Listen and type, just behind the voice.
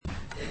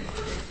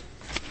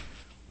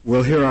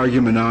We'll hear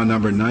argument now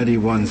number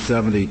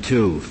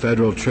 9172,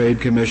 Federal Trade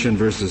Commission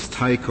versus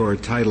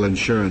Ticor Title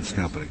Insurance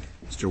Company.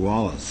 Mr.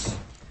 Wallace.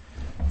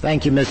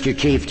 Thank you, Mr.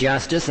 Chief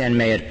Justice, and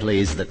may it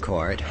please the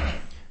Court.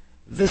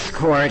 This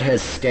Court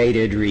has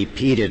stated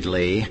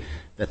repeatedly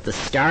that the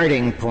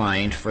starting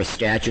point for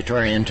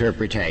statutory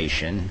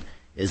interpretation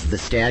is the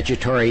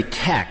statutory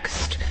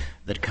text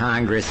that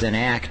Congress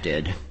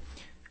enacted.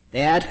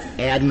 That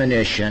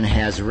admonition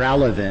has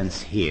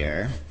relevance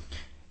here,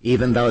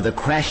 even though the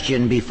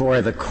question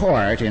before the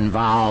Court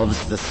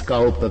involves the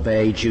scope of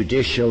a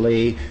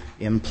judicially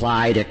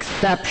implied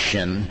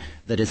exception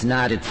that is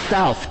not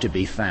itself to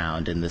be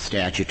found in the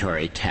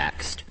statutory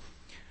text.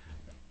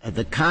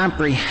 The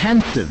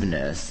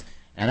comprehensiveness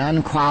and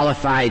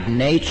unqualified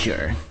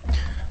nature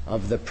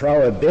of the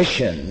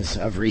prohibitions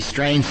of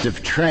restraints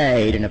of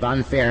trade and of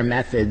unfair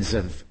methods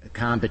of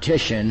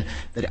competition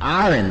that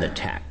are in the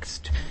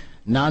text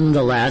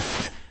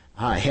nonetheless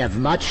have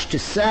much to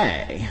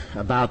say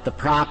about the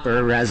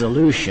proper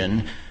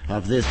resolution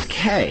of this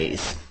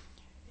case.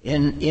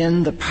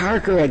 In the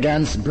Parker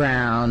against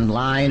Brown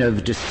line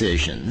of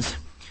decisions,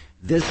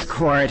 this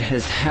Court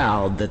has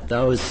held that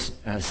those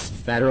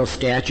federal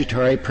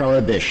statutory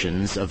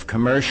prohibitions of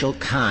commercial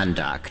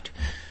conduct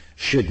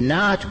should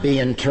not be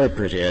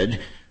interpreted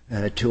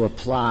to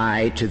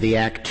apply to the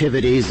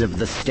activities of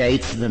the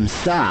states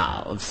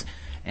themselves,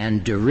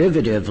 and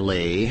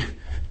derivatively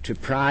to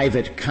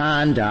private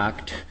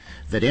conduct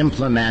that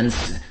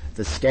implements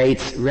the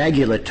state's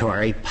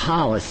regulatory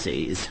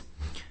policies.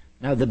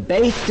 Now, the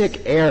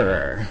basic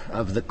error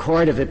of the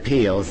Court of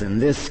Appeals in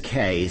this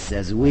case,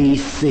 as we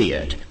see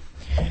it,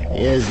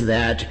 is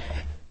that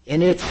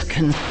in its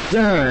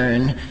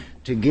concern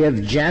to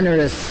give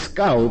generous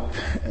scope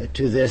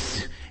to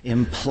this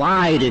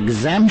implied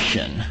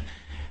exemption,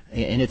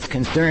 in its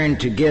concern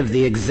to give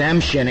the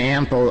exemption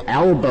ample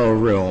elbow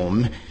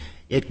room,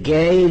 it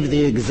gave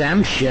the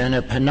exemption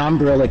a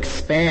penumbral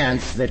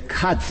expanse that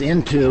cuts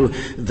into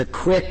the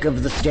quick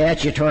of the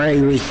statutory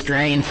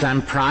restraints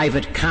on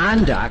private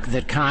conduct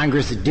that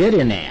Congress did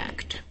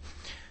enact.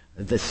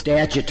 The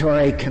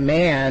statutory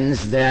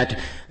commands that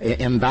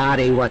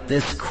embody what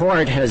this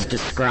Court has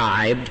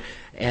described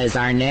as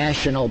our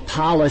national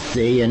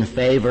policy in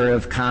favor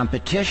of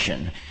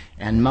competition,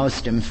 and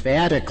most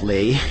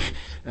emphatically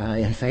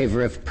in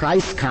favor of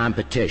price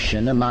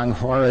competition among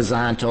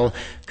horizontal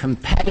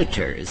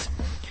competitors.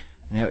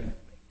 Now,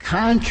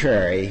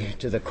 contrary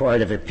to the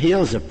Court of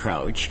Appeals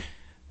approach,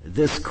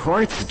 this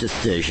Court's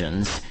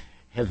decisions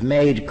have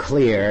made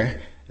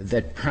clear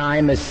that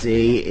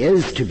primacy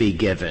is to be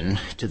given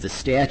to the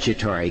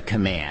statutory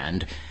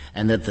command,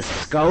 and that the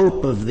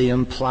scope of the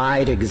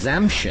implied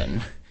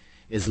exemption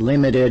is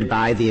limited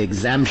by the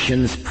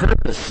exemption's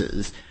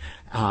purposes,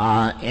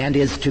 and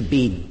is to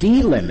be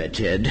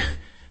delimited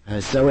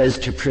so as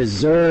to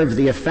preserve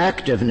the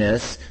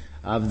effectiveness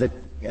of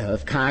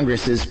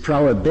Congress's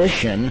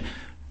prohibition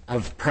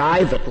of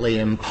privately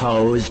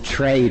imposed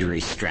trade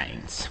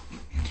restraints.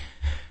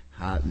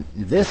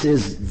 This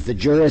is the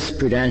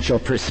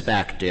jurisprudential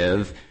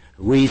perspective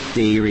we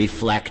see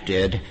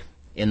reflected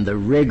in the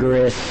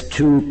rigorous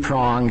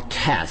two-pronged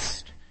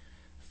test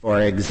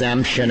for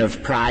exemption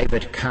of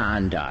private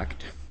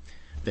conduct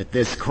that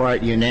this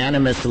Court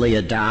unanimously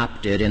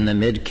adopted in the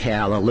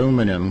Mid-Cal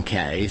aluminum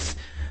case,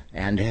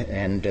 and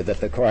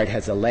that the Court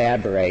has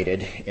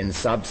elaborated in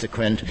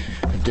subsequent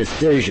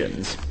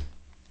decisions.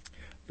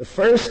 The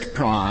first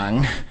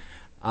prong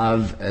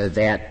of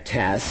that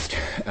test,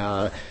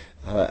 there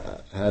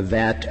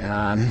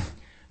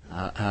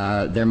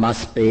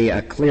must be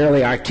a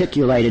clearly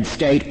articulated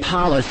state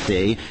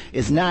policy,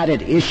 is not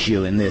at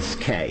issue in this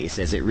case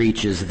as it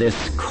reaches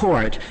this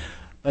Court,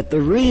 but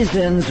the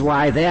reasons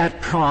why that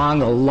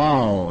prong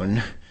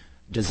alone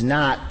does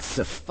not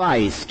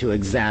suffice to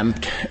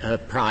exempt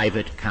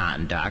private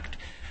conduct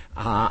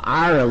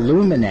are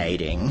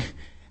illuminating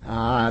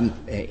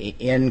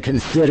in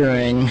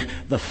considering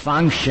the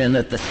function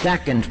that the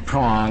second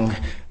prong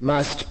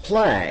must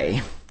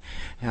play,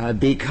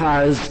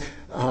 because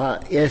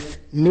if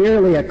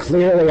merely a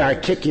clearly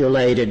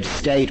articulated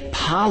state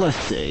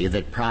policy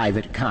that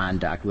private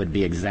conduct would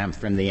be exempt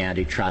from the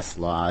antitrust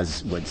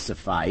laws would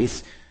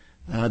suffice,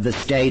 the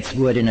states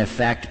would in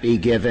effect be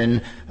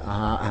given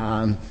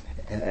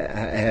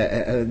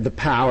the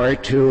power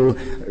to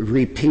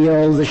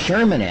repeal the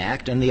Sherman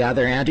Act and the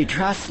other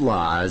antitrust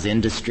laws,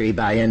 industry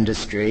by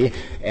industry,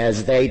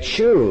 as they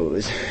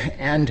choose.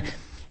 And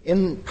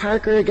in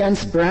Parker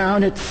against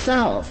Brown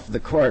itself, the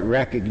Court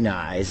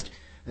recognized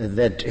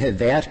that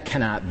that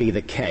cannot be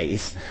the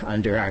case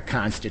under our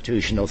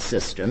constitutional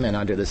system and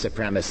under the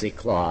Supremacy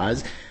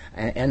Clause,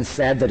 and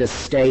said that a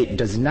state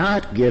does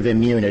not give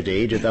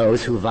immunity to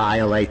those who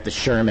violate the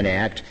Sherman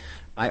Act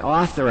by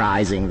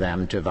authorizing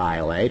them to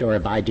violate or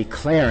by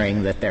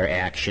declaring that their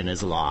action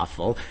is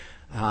lawful,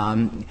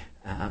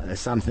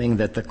 something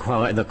that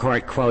the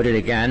Court quoted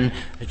again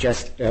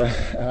just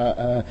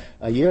a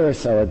year or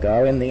so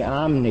ago in the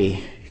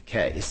Omni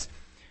case.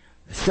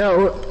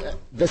 So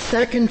the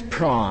second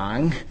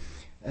prong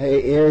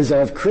is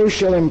of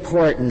crucial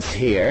importance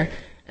here,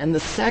 And the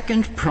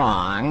second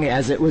prong,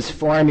 as it was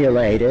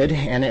formulated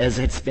and as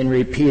it's been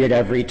repeated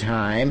every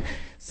time,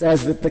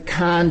 says that the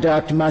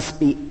conduct must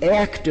be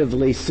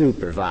actively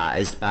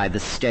supervised by the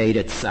state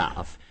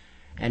itself.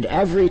 And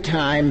every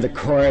time the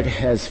court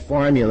has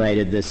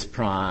formulated this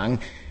prong,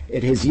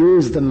 it has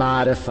used the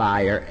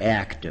modifier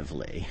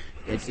actively.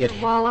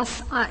 Mr.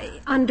 Wallace,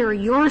 under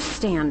your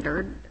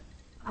standard,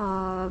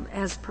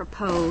 as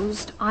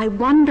proposed, I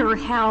wonder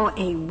how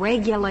a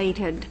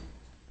regulated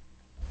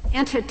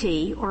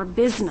entity or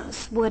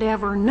business would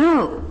ever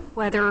know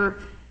whether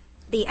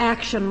the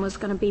action was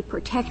going to be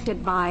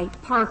protected by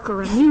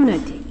Parker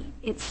immunity.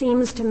 It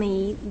seems to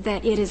me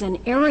that it is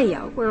an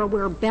area where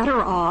we're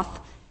better off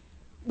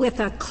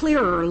with a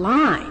clearer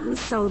line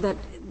so that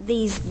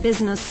these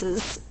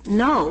businesses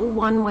know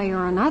one way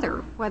or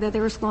another whether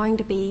there's going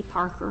to be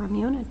Parker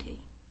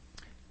immunity.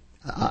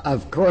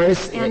 Of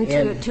course.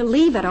 And to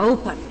leave it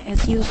open,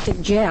 as you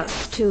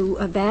suggest, to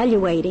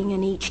evaluating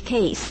in each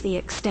case the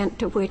extent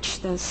to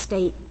which the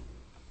state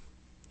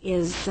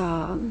is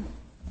the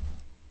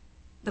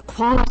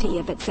quality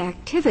of its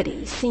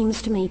activity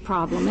seems to me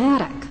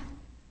problematic.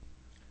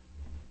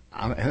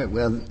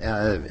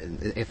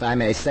 If I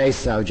may say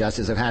so,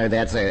 Justice O'Connor,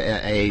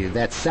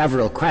 that's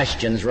several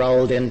questions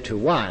rolled into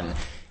one.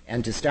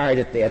 And to start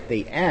at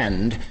the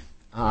end,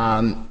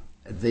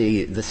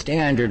 the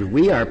standard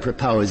we are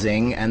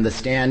proposing and the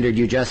standard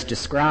you just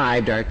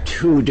described are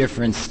two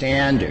different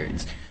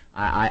standards.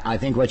 I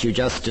think what you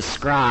just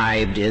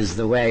described is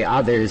the way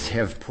others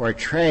have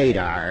portrayed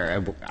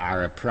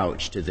our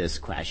approach to this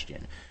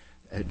question.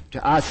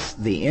 To us,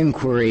 the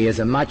inquiry is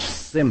a much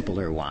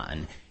simpler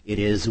one. It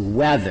is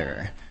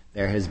whether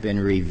there has been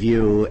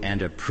review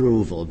and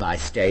approval by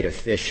state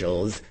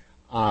officials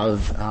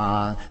of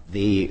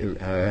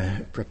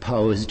the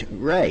proposed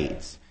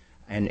rates.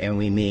 And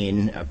we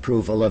mean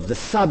approval of the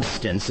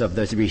substance of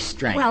the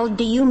restraint. Well,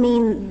 do you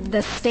mean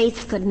the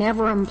states could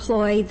never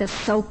employ the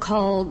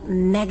so-called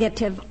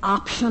negative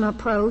option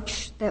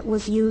approach that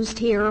was used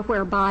here,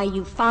 whereby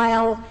you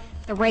file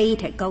the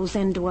rate, it goes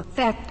into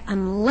effect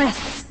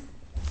unless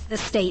the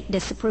state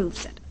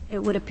disapproves it? It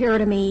would appear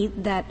to me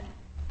that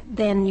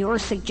then you're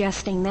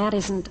suggesting that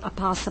isn't a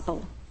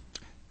possible.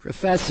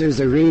 Professors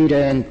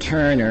Arita and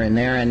Turner in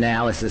their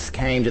analysis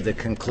came to the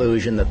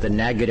conclusion that the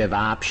negative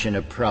option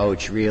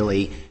approach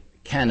really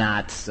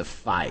cannot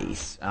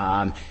suffice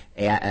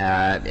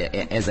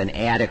as an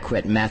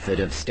adequate method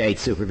of state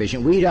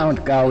supervision. We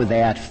don't go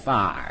that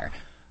far.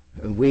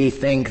 We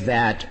think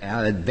that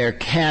there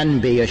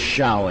can be a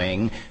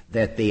showing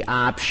that the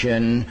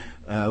option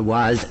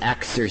was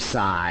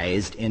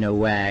exercised in a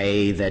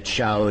way that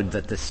showed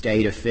that the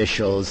state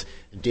officials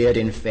did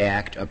in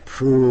fact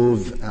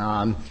approve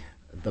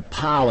the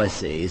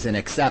policies and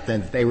accept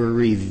that they were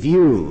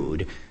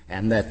reviewed,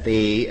 and that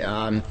the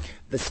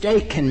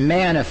state can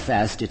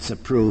manifest its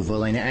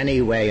approval in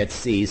any way it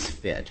sees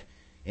fit,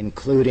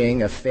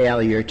 including a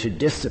failure to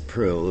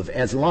disapprove,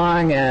 as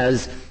long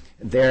as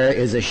there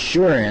is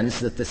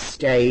assurance that the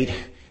state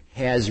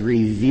has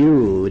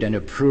reviewed and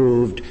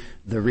approved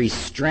the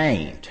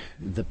restraint,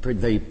 the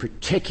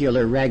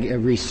particular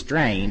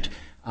restraint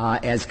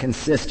as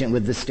consistent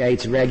with the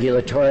state's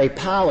regulatory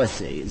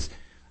policies.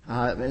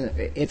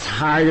 It's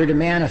harder to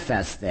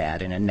manifest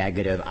that in a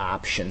negative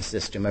option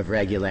system of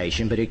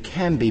regulation, but it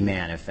can be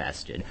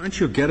manifested.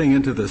 Aren't you getting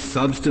into the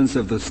substance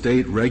of the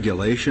state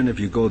regulation if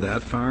you go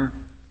that far?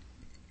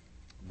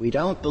 We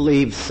don't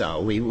believe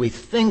so. We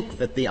think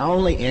that the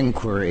only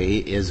inquiry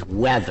is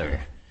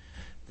whether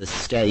the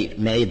state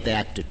made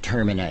that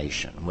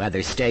determination,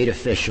 whether state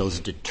officials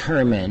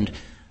determined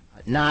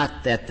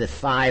not that the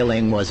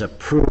filing was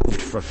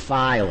approved for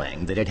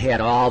filing, that it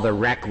had all the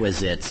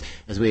requisites,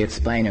 as we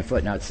explain in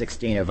footnote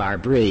 16 of our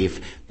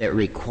brief,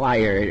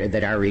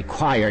 that are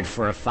required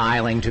for a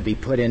filing to be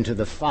put into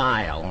the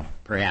file,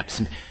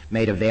 perhaps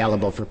made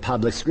available for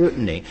public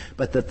scrutiny,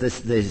 but that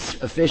the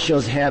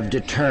officials have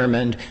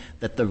determined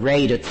that the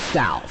rate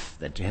itself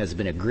that has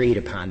been agreed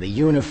upon, the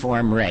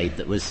uniform rate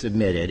that was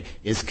submitted,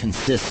 is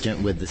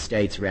consistent with the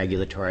state's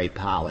regulatory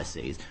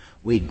policies.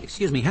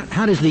 Excuse me,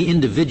 how does the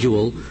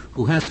individual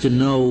who has to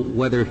know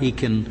whether he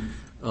can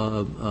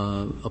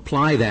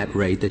apply that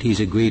rate that he's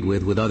agreed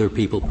with other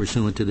people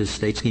pursuant to this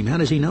state scheme, how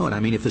does he know it? I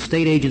mean, if the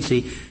state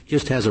agency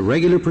just has a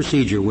regular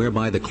procedure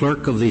whereby the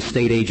clerk of the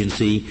state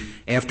agency,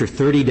 after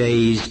 30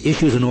 days,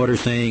 issues an order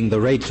saying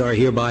the rates are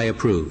hereby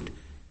approved,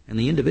 and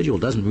the individual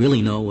doesn't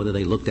really know whether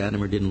they looked at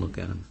him or didn't look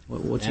at him,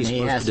 what's he supposed to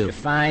do? And he has to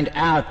find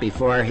out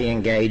before he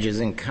engages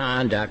in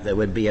conduct that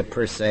would be a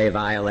per se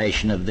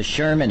violation of the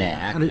Sherman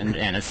Act,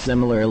 and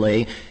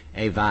similarly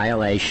a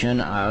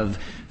violation of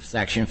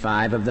Section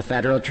 5 of the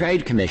Federal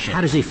Trade Commission.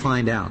 How does he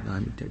find out?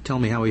 Tell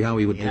me how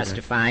he would do that. He has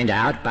to find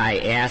out by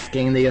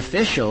asking the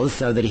officials,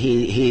 so that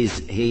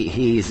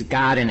he's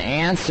got an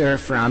answer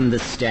from the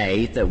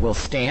state that will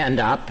stand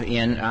up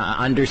in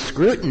under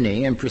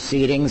scrutiny in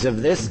proceedings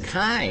of this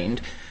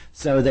kind,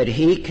 so that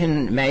he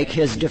can make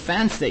his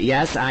defense that,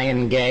 yes, I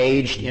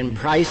engaged in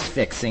price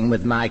fixing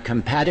with my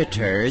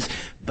competitors,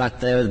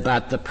 but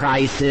the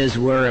prices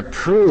were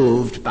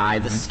approved by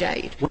the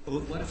state.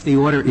 What if the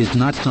order is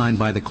not signed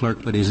by the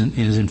clerk, but is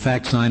in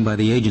fact signed by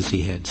the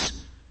agency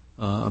heads,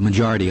 a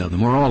majority of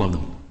them, or all of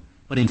them?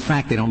 But in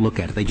fact, they don't look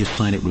at it. They just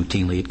sign it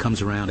routinely. It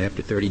comes around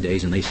after 30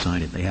 days, and they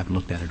sign it. They haven't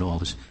looked at it all.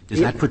 Does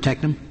that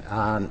protect them?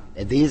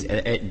 This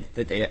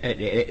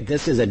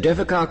is a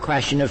difficult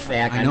question of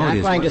fact. I'm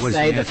not going to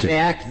say the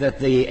fact that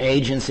the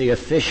agency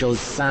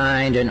officials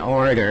signed an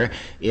order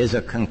is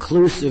a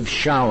conclusive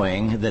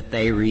showing that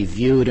they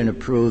reviewed and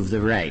approved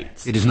the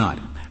rates. It is not.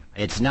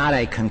 It's not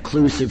a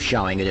conclusive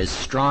showing. It is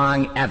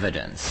strong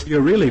evidence.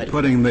 You're really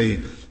putting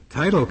the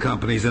title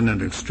companies in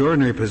an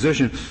extraordinary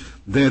position.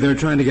 They're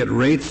trying to get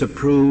rates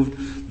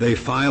approved. They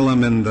file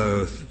them in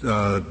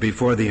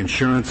before the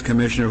insurance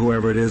commissioner,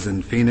 whoever it is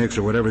in Phoenix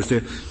or whatever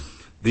state.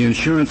 The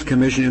insurance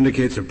commission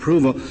indicates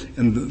approval,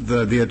 and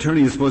the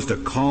attorney is supposed to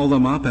call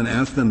them up and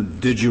ask them,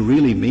 "Did you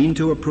really mean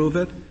to approve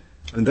it?"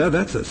 And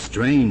that's a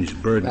strange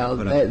burden. Well,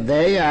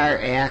 they are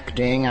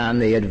acting on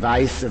the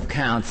advice of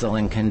counsel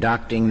in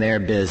conducting their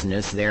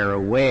business. They're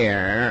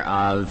aware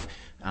of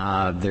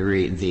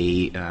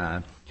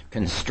the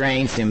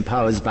constraints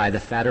imposed by the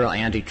federal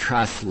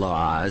antitrust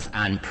laws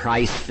on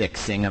price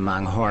fixing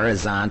among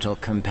horizontal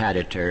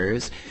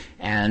competitors,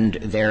 and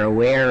they're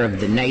aware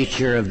of the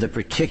nature of the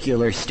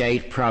particular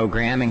state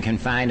program and can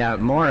find out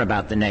more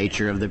about the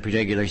nature of the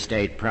particular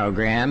state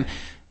program.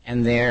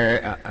 And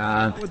they're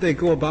how would they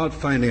go about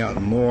finding out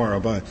more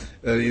about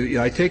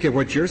I take it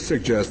what you're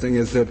suggesting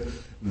is that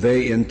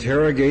they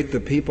interrogate the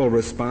people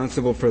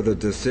responsible for the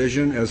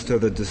decision as to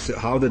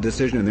how the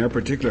decision in their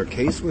particular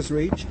case was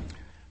reached?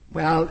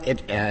 Well,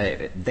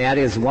 that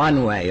is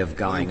one way of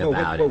going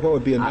about it. What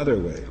would be another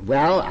way?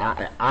 Well,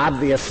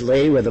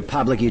 obviously, with a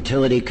Public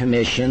Utility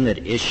Commission that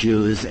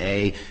issues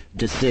a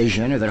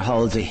decision or that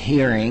holds a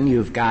hearing,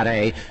 you've got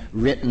a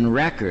written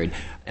record.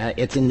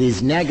 It's in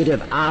these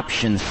negative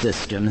option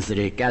systems that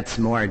it gets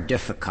more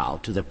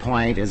difficult, to the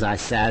point, as I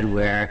said,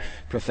 where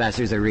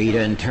Professors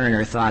Arita and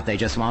Turner thought they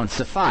just won't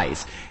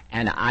suffice.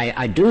 And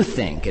I do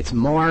think it's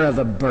more of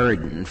a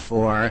burden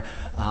for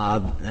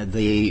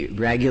the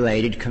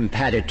regulated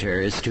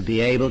competitors to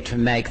be able to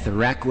make the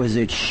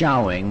requisite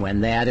showing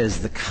when that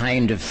is the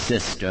kind of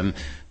system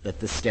that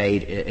the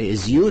state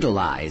is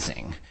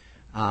utilizing.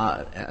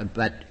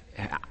 But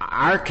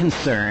our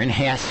concern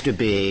has to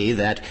be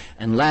that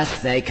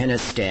unless they can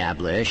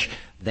establish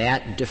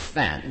that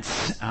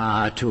defense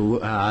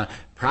to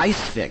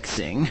price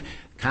fixing,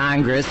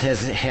 Congress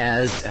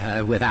has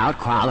without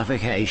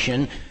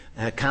qualification,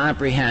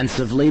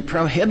 comprehensively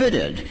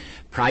prohibited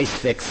price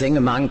fixing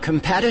among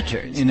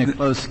competitors. In a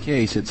close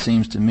case, it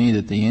seems to me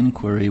that the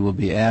inquiry will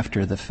be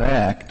after the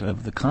fact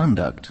of the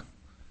conduct.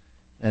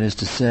 That is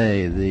to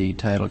say, the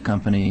title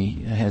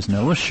company has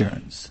no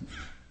assurance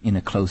in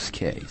a close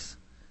case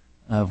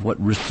of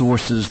what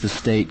resources the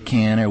state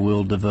can or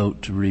will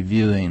devote to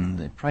reviewing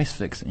the price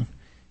fixing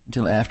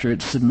until after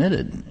it's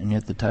submitted. And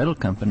yet the title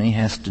company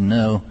has to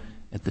know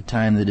at the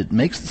time that it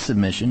makes the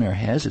submission or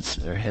has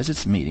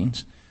its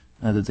meetings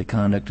that the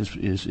conduct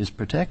is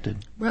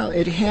protected. Well,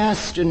 it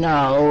has to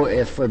know,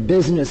 if for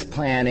business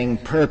planning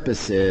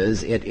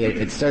purposes,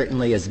 it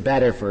certainly is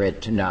better for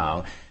it to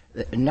know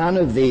that none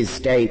of these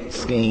state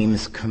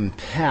schemes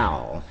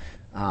compel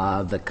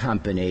the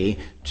companies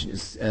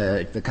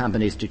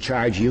to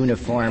charge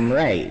uniform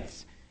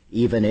rates.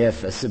 Even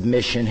if a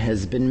submission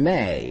has been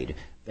made,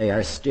 they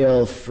are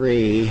still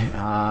free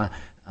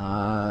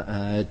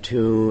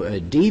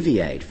to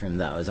deviate from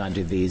those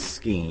under these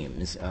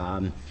schemes.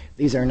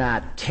 These are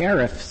not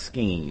tariff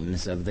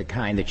schemes of the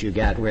kind that you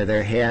get where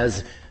there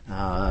has,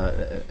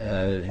 at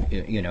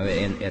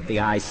the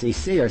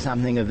ICC or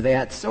something of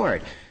that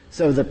sort.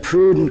 So the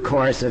prudent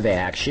course of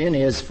action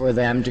is for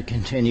them to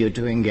continue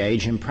to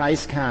engage in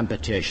price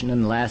competition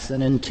unless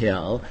and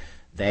until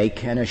they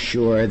can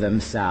assure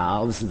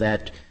themselves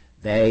that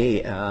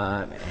they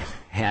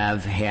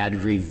have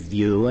had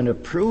review and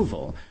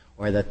approval,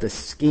 or that the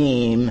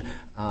scheme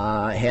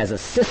has a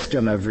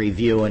system of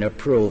review and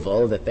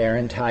approval that they're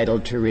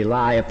entitled to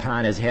rely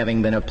upon as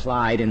having been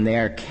applied in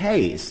their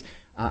case,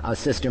 a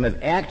system of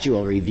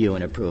actual review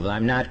and approval.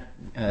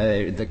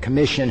 The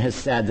Commission has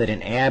said that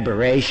an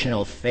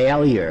aberrational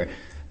failure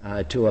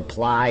to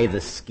apply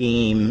the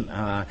scheme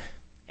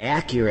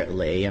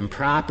accurately and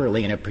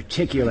properly in a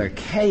particular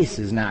case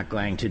is not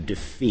going to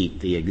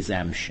defeat the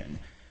exemption.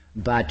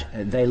 But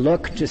they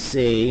look to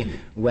see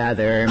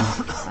whether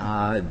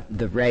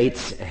the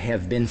rates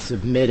have been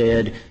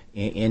submitted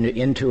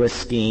into a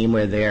scheme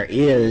where there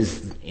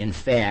is, in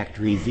fact,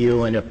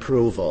 review and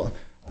approval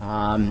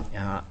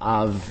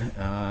of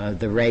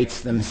the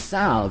rates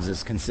themselves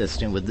as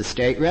consistent with the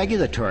state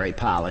regulatory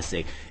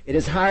policy. It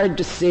is hard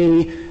to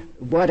see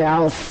what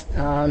else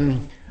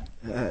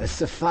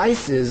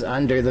suffices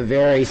under the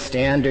very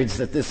standards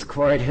that this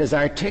Court has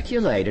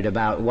articulated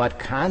about what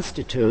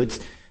constitutes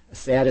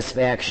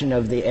satisfaction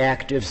of the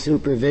active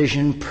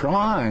supervision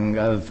prong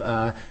of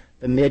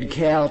the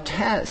Mid-Cal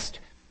test.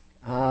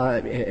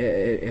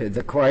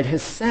 the court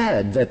has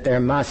said that there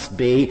must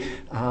be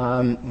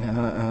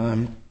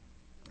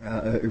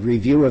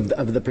review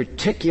of the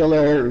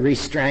particular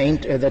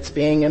restraint that's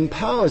being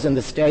imposed, and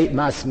the state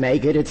must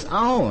make it its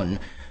own,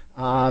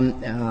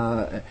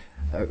 rather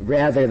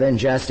than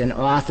just an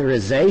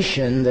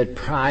authorization that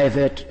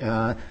private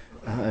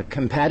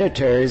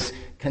competitors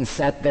can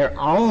set their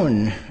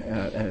own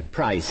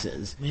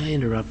prices. May I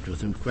interrupt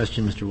with a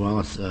question, Mr.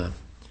 Wallace?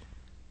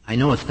 I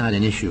know it's not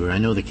an issue, or I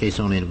know the case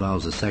only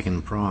involves the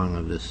second prong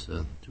of this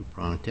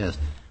two-prong test.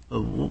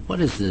 But what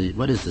is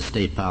the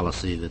state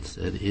policy that's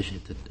at issue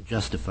that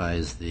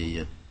justifies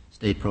the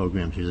state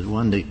programs? Is it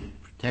one to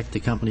protect the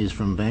companies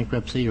from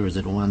bankruptcy, or is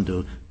it one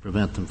to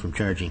prevent them from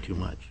charging too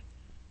much?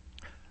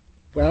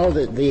 Well,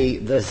 the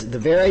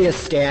various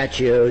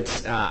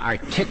statutes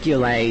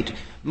articulate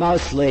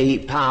mostly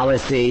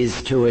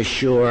policies to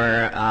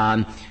assure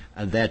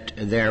that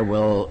there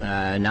will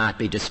not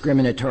be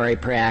discriminatory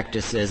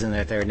practices, and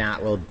that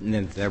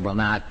there will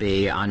not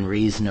be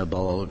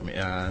unreasonable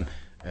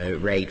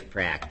rate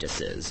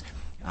practices.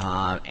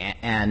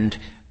 And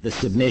the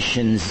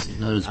submissions,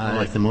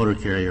 like the Motor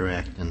Carrier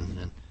Act,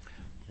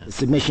 the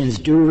submissions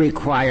do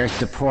require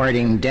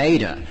supporting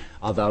data,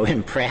 although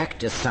in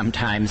practice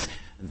sometimes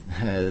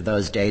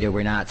those data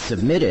were not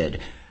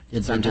submitted.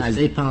 Does the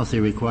state policy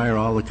require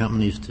all the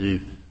companies to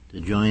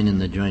join in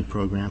the joint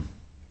program?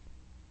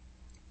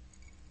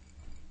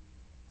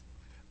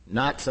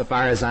 Not so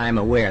far as I'm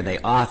aware. They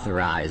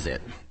authorize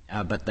it,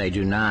 but they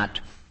do not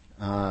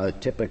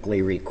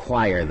typically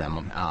require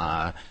them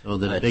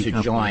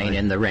to join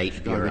in the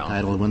rate bureau.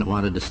 Title, when it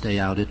wanted to stay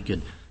out, it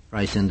could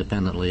price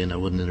independently, and it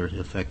wouldn't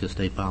affect the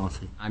state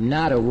policy. I'm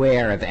not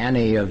aware of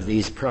any of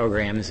these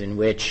programs in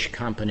which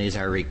companies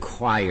are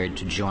required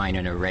to join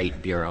in a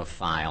rate bureau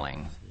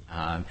filing.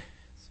 As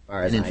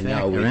far as I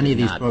know, are any of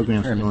these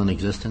programs still in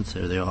existence,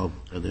 or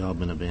have they all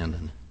been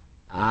abandoned?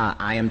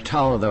 I am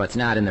told, though it's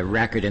not in the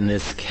record in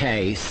this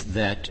case,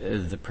 that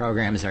the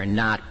programs are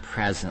not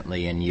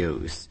presently in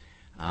use,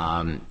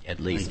 at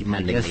least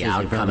pending the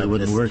outcome of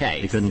this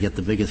case. They couldn't get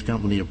the biggest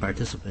company to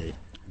participate.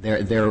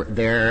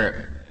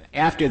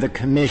 After the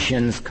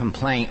Commission's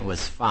complaint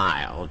was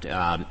filed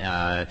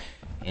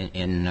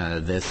in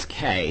this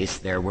case,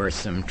 there were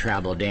some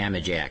treble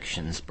damage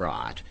actions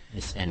brought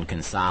and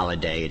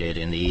consolidated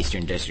in the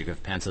Eastern District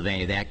of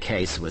Pennsylvania. That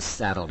case was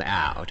settled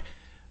out.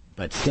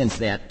 But since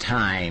that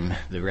time,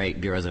 the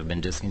rate bureaus have been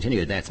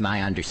discontinued. That's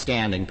my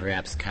understanding.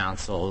 Perhaps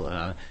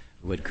counsel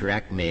would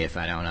correct me if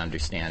I don't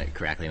understand it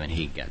correctly when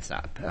he gets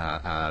up.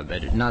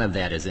 But none of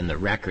that is in the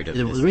record of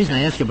this case. The reason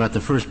I ask about the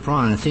first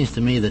prong, it seems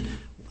to me that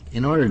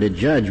in order to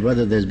judge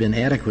whether there's been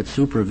adequate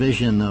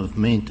supervision of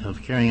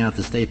carrying out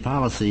the state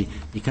policy,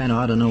 you kind of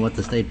ought to know what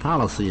the state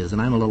policy is.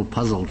 And I'm a little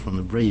puzzled from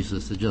the briefs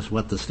as to just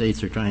what the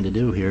states are trying to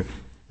do here,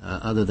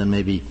 other than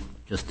maybe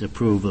just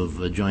approve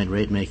of joint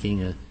rate making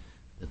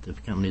that the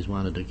companies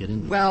wanted to get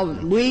into. Well,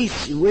 we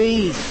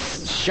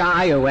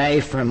shy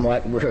away from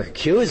what we're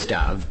accused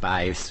of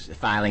by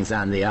filings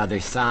on the other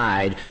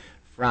side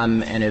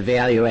from an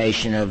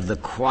evaluation of the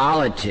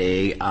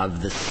quality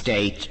of the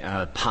state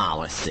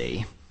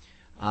policy.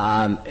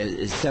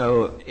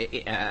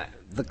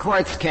 The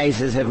court's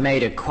cases have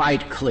made it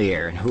quite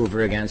clear, in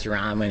Hoover against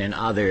Rahman and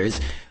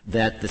others,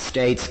 that the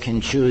states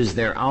can choose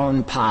their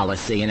own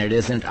policy, and it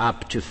isn't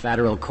up to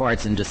federal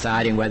courts in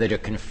deciding whether to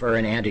confer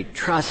an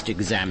antitrust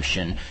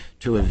exemption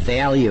to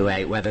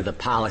evaluate whether the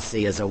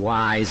policy is a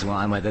wise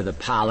one, whether the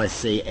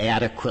policy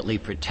adequately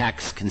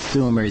protects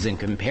consumers in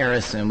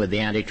comparison with the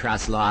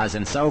antitrust laws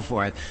and so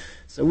forth.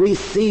 So we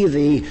see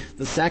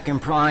the second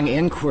prong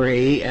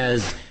inquiry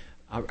as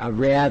a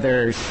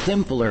rather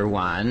simpler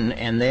one,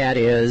 and that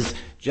is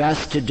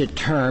just to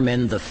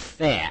determine the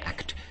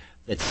fact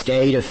that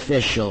state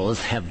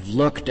officials have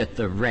looked at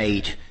the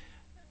rate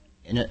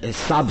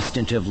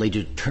substantively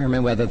to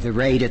determine whether the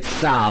rate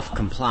itself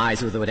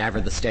complies with whatever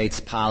the state's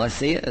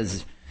policy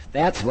is.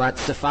 That's what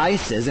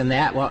suffices, and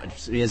that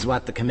is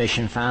what the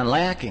Commission found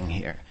lacking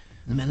here.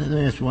 Let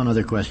me ask one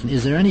other question.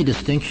 Is there any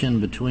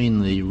distinction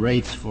between the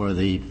rates for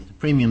the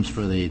premiums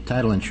for the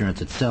title insurance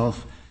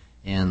itself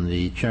and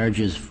the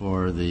charges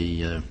for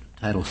the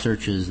title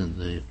searches and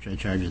the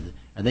charges?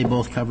 Are they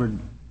both covered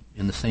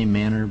in the same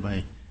manner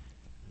by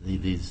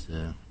these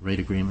rate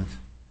agreements?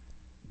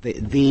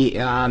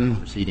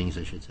 Proceedings,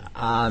 I should say.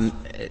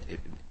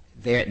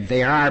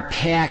 There are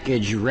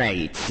package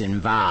rates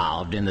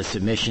involved in the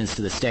submissions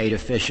to the state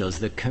officials.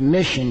 The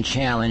Commission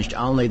challenged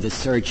only the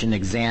search and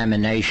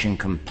examination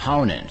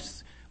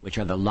components, which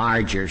are the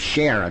larger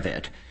share of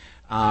it,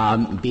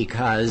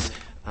 because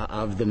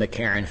of the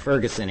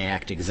McCarran-Ferguson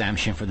Act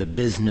exemption for the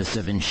business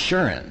of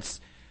insurance.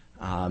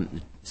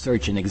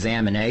 Search and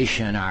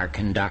examination are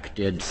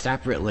conducted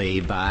separately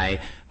by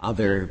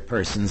other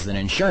persons than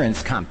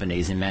insurance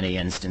companies in many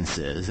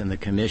instances, and the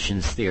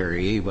Commission's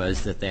theory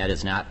was that that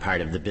is not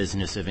part of the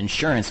business of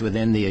insurance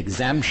within the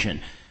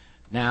exemption.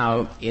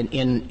 Now,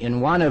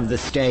 in one of the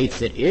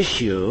states at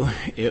issue,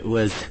 it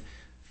was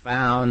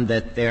found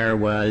that there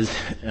was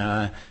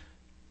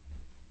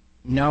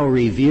no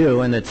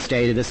review, and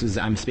that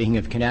I'm speaking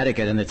of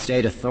Connecticut, and that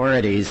state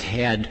authorities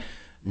had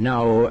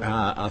no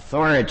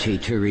authority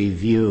to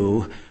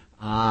review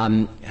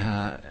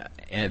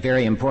a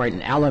very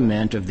important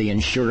element of the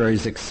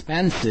insurer's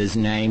expenses,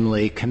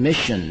 namely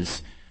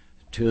commissions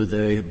to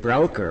the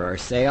broker or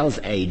sales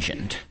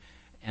agent.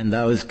 And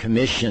those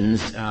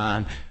commissions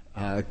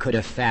could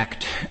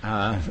affect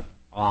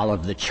all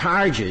of the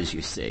charges,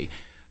 you see,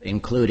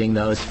 including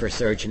those for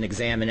search and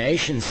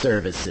examination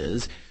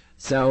services.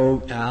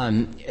 So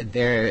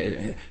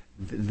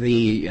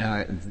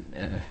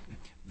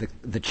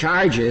the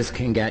charges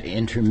can get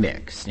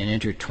intermixed and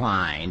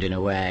intertwined in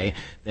a way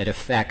that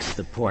affects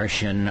the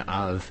portion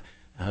of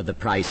the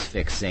price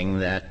fixing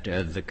that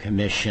the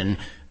Commission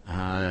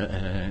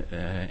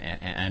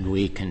and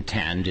we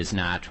contend is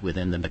not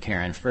within the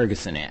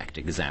McCarran-Ferguson Act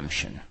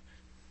exemption.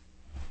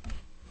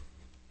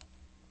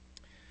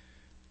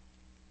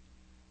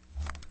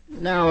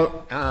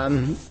 Now,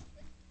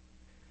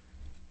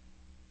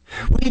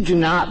 we do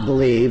not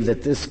believe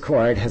that this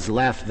Court has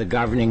left the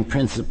governing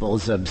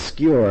principles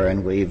obscure,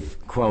 and we've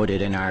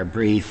quoted in our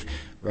brief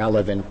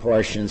relevant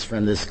portions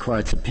from this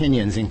Court's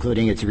opinions,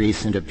 including its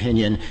recent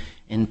opinion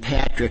in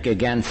Patrick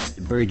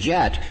against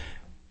Burgett.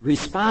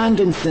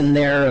 Respondents in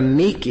their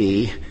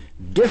amici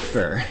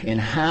differ in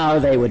how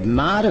they would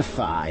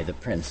modify the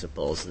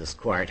principles this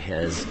Court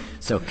has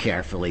so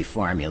carefully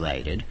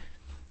formulated,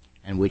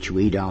 and which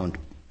we don't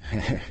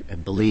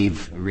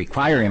believe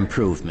require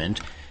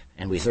improvement,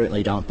 and we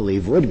certainly don't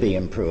believe would be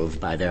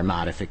improved by their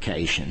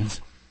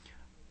modifications.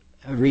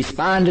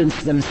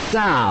 Respondents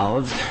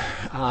themselves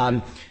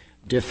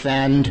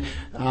defend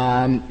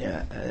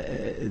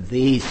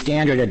the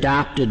standard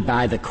adopted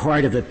by the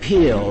Court of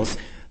Appeals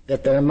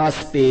that there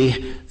must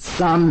be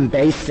some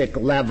basic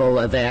level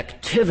of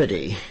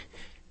activity.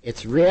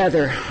 It's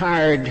rather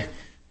hard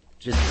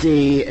to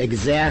see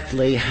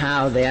exactly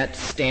how that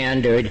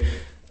standard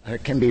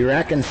can be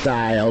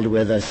reconciled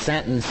with a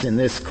sentence in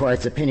this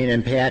Court's opinion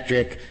in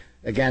Patrick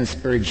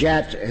against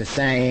Burgett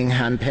saying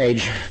on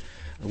page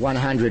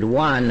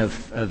 101 of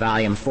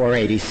volume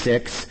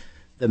 486,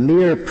 the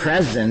mere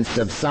presence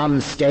of some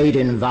state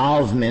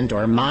involvement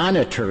or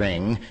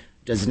monitoring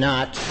does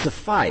not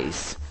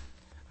suffice.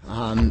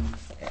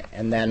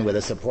 And then with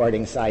a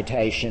supporting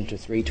citation to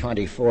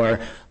 324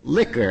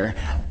 liquor.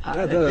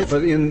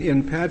 But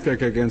in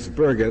Patrick against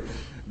Burgett,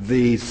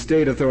 the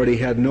state authority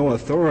had no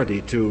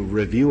authority to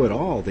review at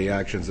all the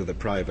actions of the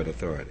private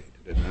authority,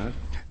 did it not?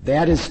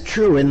 That is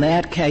true in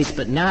that case,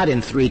 but not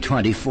in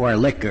 324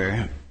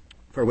 liquor,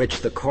 for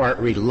which the Court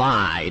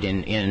relied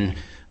in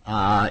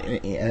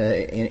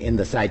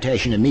the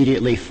citation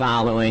immediately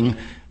following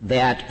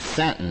that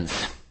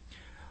sentence.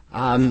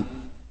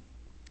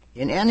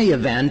 In any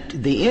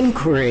event, the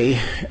inquiry,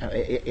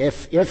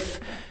 if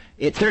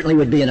it certainly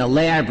would be an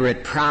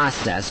elaborate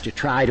process to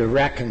try to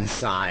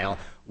reconcile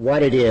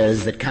what it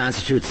is that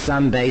constitutes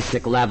some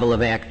basic level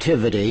of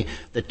activity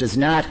that does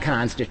not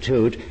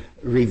constitute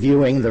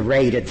reviewing the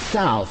rate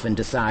itself and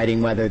deciding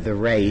whether the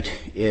rate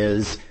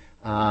is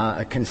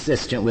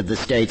consistent with the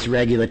state's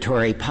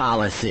regulatory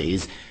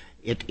policies.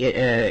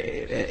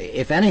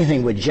 If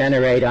anything would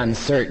generate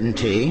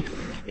uncertainty,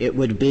 it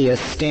would be a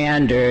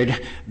standard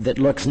that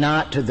looks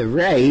not to the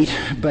rate,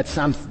 but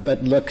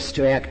looks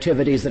to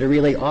activities that are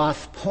really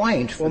off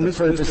point for the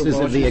purposes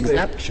of the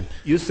exemption.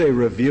 You say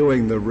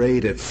reviewing the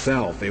rate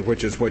itself,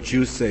 which is what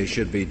you say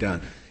should be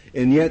done.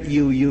 And yet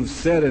you've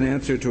said in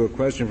answer to a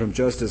question from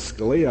Justice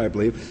Scalia, I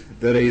believe,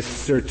 that a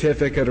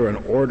certificate or an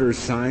order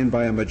signed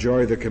by a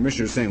majority of the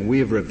commissioners saying we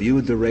have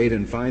reviewed the rate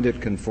and find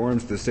it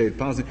conforms to state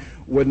policy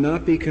would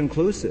not be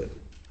conclusive.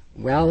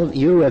 Well,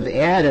 you have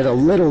added a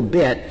little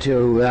bit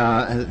to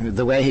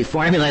the way he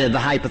formulated the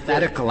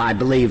hypothetical, I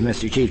believe,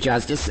 Mr. Chief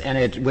Justice, and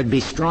it would be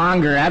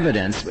stronger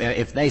evidence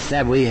if they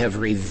said we have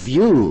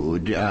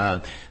reviewed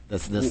the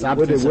substance of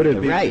the rate. Would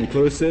it be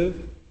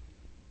conclusive?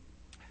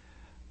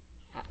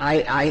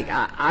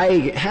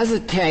 I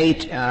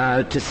hesitate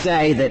to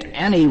say that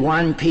any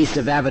one piece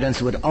of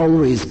evidence would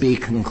always be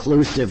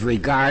conclusive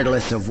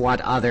regardless of what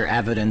other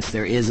evidence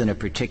there is in a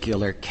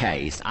particular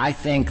case. I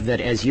think that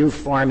as you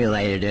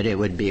formulated it, it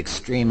would be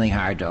extremely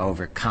hard to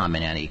overcome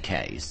in any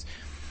case.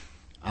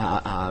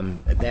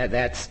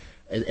 That's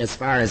as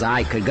far as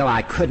I could go.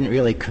 I couldn't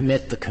really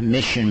commit the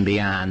commission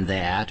beyond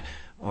that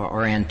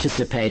or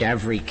anticipate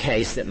every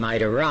case that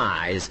might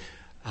arise.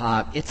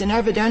 It's an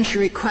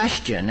evidentiary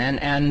question,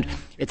 and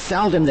it's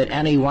seldom that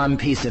any one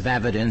piece of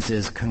evidence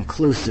is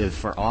conclusive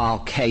for all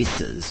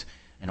cases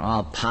and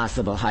all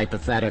possible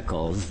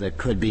hypotheticals that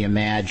could be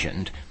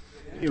imagined.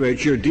 Anyway,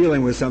 you're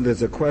dealing with something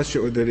that's a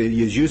question that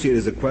is usually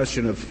is a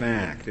question of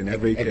fact in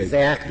every case.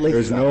 Exactly.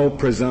 There's no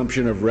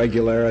presumption of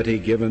regularity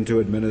given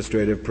to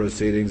administrative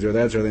proceedings or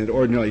that sort of thing. It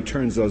ordinarily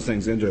turns those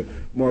things into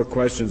more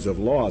questions of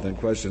law than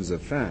questions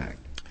of fact.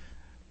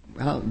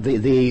 Well,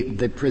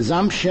 the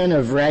presumption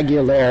of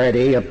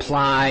regularity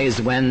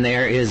applies when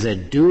there is a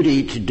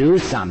duty to do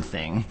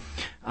something,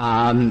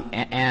 and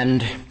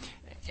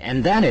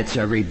then it's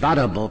a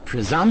rebuttable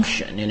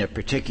presumption in a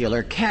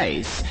particular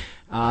case.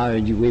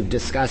 We've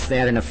discussed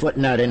that in a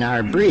footnote in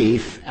our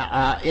brief.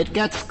 It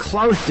gets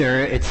closer,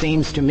 it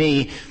seems to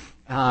me,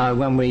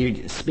 when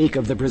we speak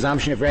of the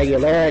presumption of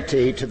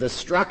regularity, to the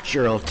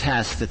structural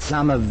test that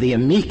some of the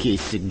amici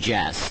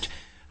suggest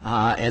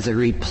as a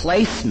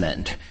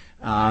replacement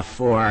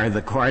for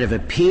the Court of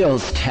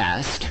Appeals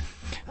test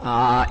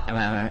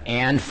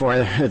and for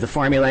the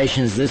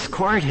formulations this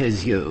Court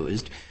has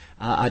used.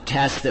 A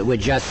test that would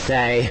just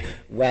say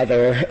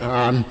whether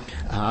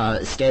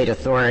state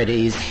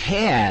authorities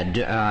had,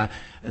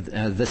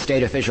 the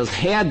state officials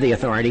had the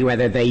authority,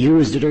 whether they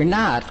used it or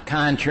not,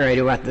 contrary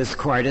to what this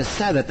Court has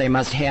said, that they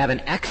must have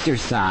and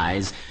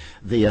exercise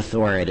the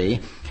authority.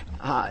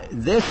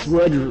 This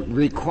would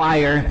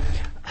require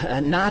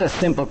not a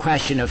simple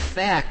question of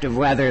fact of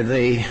whether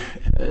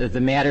the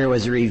matter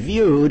was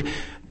reviewed,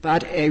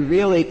 but a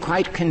really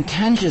quite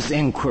contentious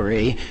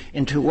inquiry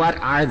into what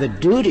are the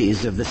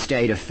duties of the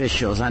state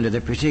officials under the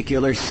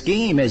particular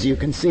scheme. As you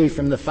can see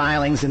from the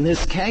filings in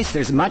this case,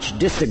 there's much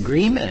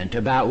disagreement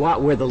about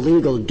what were the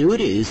legal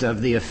duties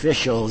of the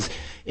officials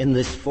in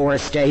the 4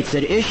 states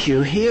at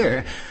issue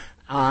here.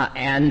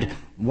 And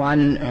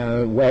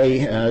one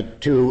way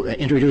to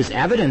introduce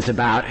evidence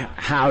about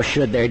how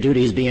should their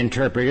duties be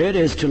interpreted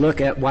is to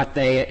look at what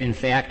they, in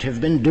fact, have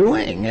been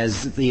doing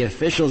as the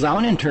officials'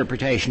 own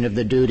interpretation of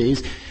the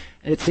duties.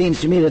 It seems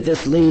to me that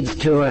this leads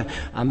to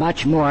a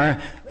much more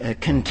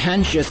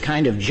contentious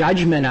kind of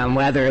judgment on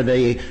whether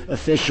the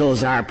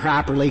officials are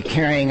properly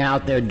carrying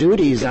out their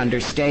duties under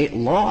state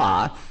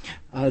law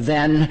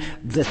than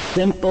the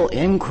simple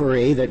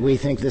inquiry that we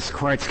think this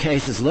Court's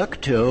cases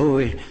look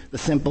to, the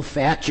simple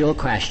factual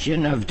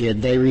question of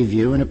did they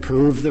review and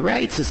approve the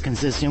rates as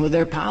consistent with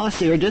their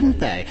policy or didn't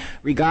they,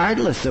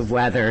 regardless of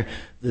whether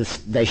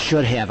they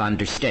should have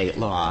under state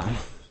law.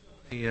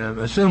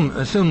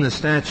 Assume the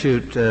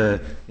statute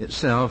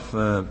itself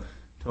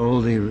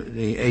told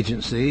the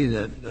agency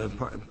that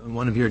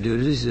one of your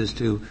duties is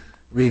to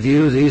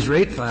review these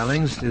rate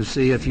filings to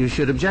see if you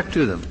should object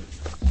to them.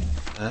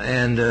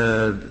 And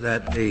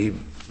that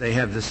they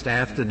have the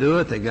staff to do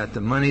it, they got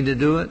the money to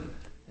do it,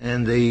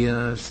 and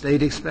the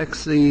state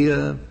expects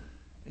the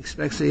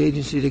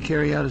agency to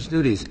carry out its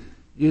duties.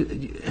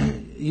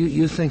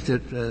 You think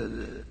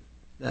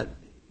that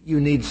you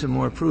need some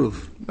more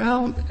proof?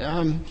 Well,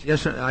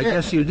 yes, I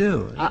guess you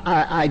do.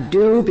 I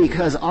do,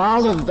 because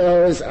all of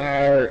those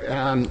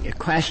are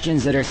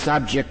questions that are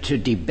subject to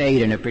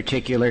debate in a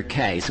particular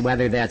case,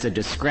 whether that's a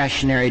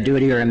discretionary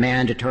duty or a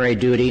mandatory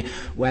duty,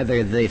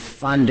 whether the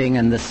funding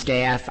and the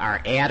staff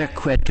are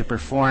adequate to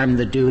perform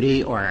the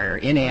duty or are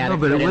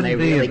inadequate and they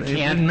really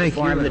can't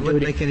perform the duty. It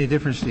wouldn't make any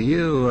difference to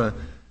you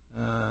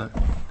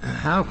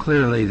how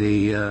clearly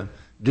the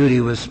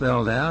duty was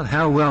spelled out,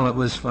 how well it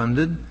was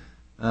funded,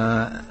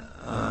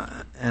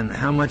 and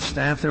how much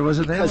staff there was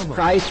available. Because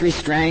price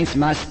restraints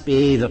must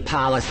be the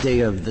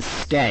policy of the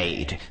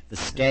state. The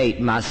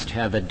state must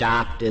have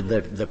adopted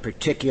the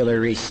particular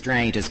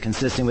restraint as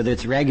consistent with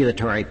its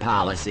regulatory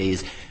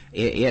policies.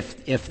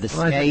 If the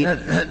state...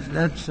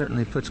 That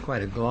certainly puts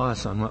quite a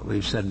gloss on what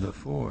we've said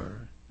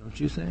before, don't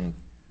you think?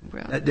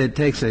 Well, it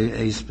takes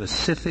a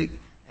specific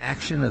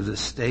action of the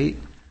state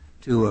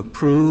to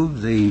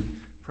approve the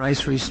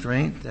price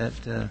restraint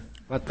that...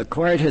 What the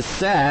Court has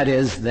said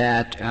is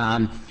that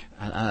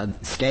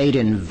state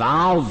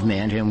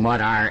involvement in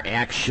what are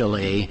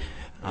actually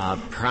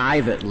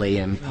privately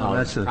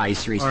imposed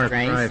price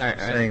restraints.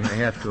 Saying they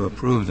have to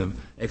approve them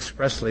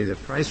expressly, the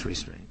price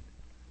restraint.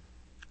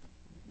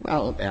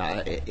 Well,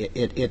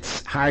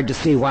 it's hard to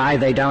see why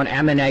they don't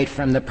emanate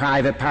from the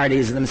private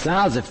parties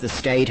themselves if the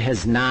state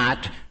has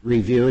not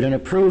reviewed and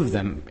approved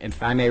them.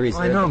 If I may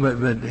reserve. I know,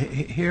 but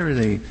here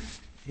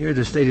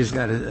the state has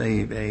got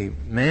a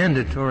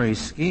mandatory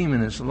scheme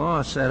in its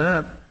law set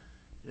up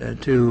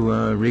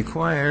to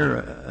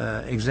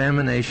require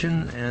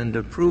examination and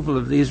approval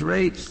of these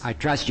rates. I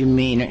trust you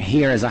mean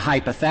here as a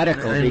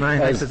hypothetical. In my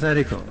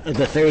hypothetical.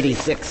 The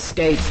 36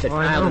 states that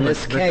filed in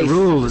this case the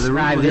rule you're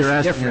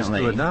asking differently.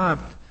 us to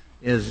adopt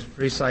is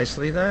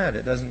precisely that.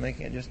 It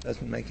just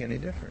doesn't make any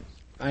difference.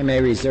 I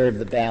may reserve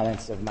the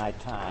balance of my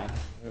time.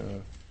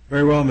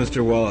 Very well,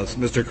 Mr. Wallace.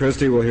 Mr.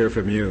 Christie, we'll hear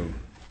from you.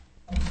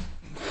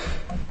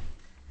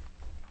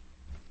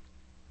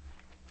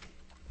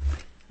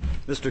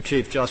 Mr.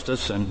 Chief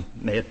Justice, and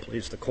may it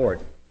please the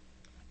Court,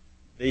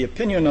 the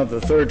opinion of the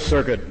Third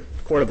Circuit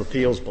Court of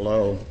Appeals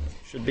below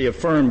should be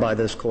affirmed by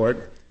this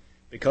Court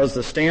because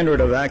the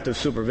standard of active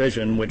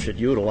supervision which it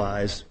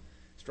utilized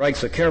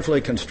strikes a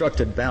carefully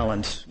constructed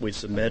balance, we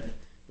submit,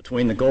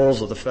 between the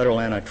goals of the federal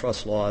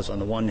antitrust laws on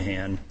the one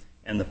hand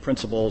and the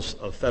principles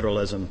of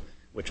federalism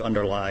which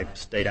underlie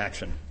state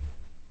action.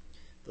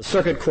 The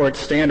Circuit Court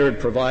standard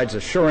provides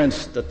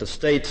assurance that the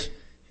states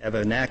have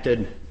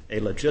enacted a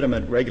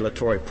legitimate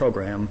regulatory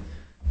program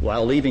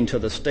while leaving to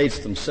the states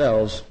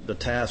themselves the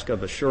task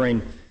of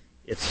assuring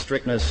its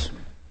strictness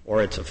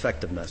or its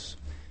effectiveness.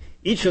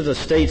 Each of the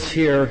states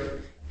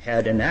here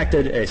had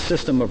enacted a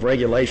system of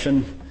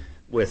regulation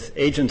with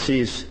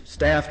agencies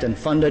staffed and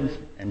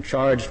funded and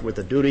charged with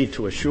the duty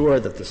to assure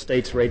that the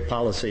state's rate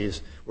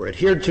policies were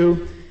adhered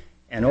to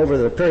And over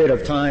the period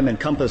of time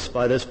encompassed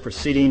by this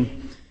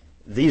proceeding,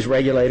 these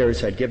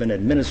regulators had given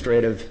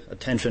administrative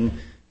attention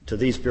to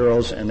these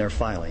bureaus and their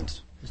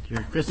filings.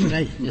 Mr. Chris, can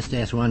I just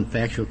ask one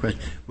factual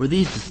question? Were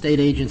these state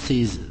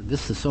agencies,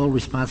 this the sole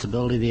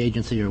responsibility of the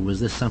agency, or was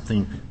this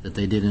something that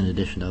they did in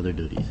addition to other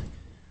duties?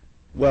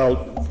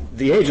 Well,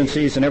 the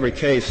agencies in every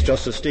case,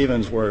 Justice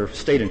Stevens, were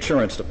state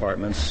insurance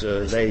departments.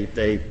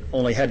 They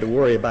only had to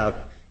worry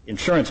about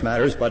insurance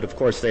matters, but of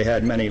course they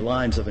had many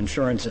lines of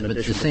insurance in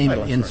addition to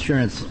title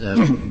insurance. But the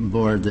same insurance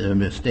board,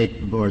 the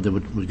state board that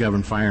would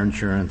govern fire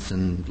insurance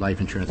and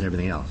life insurance and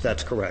everything else.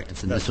 That's correct.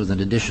 So this was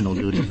an additional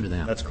duty for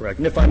them. That's correct.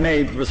 And if I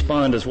may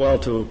respond as well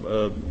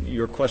to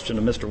your question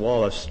to Mr.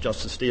 Wallace,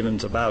 Justice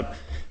Stevens, about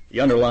the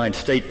underlying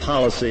state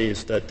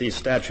policies that these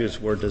statutes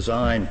were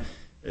designed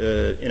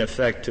in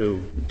effect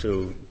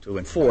to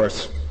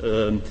enforce.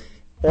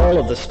 All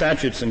of the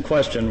statutes in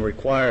question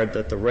required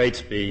that the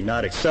rates be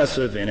not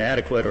excessive,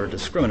 inadequate, or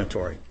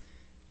discriminatory.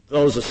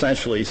 Those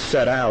essentially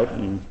set out,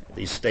 and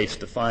these states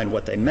defined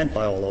what they meant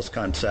by all those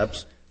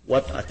concepts,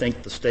 what I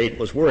think the state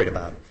was worried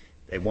about.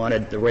 They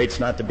wanted the rates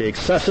not to be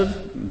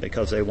excessive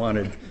because they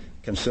wanted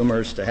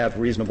consumers to have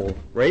reasonable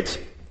rates.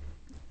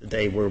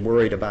 They were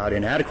worried about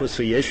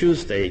inadequacy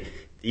issues.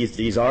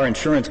 These are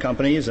insurance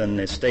companies, and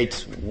the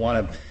states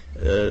want to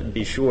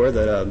be sure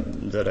that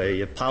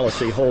a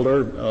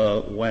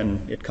policyholder,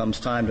 when it comes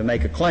time to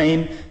make a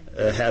claim,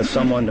 has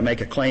someone to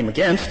make a claim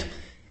against.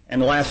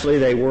 And lastly,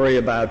 they worry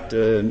about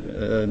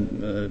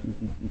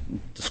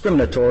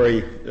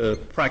discriminatory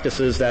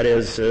practices. That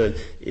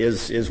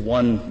is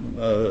one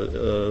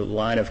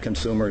line of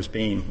consumers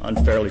being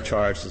unfairly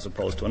charged as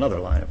opposed to another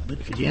line.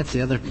 But could you answer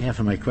the other half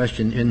of my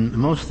question? In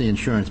most of the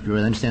insurance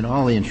bureaus, I understand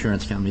all the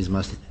insurance companies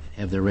must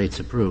have their rates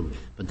approved,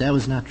 but that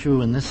was not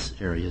true in this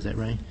area. Is that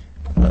right?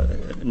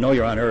 No,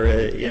 Your Honor.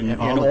 In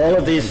all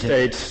of these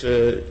states,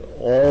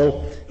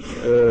 all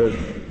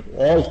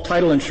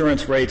title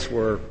insurance rates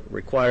were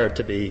required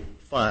to be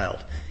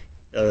filed,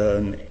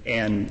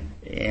 and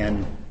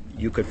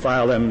you could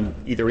file them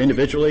either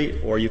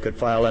individually or you could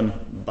file them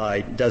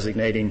by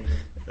designating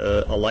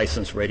a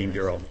licensed rating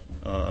bureau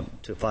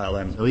to file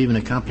them. So even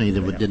a company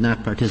that did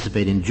not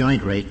participate in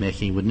joint rate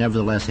making would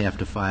nevertheless have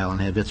to file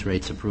and have its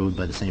rates approved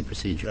by the same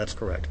procedure. That's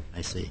correct.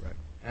 I see. Correct.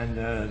 And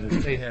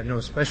the state had no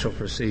special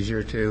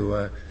procedure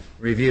to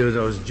review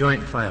those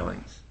joint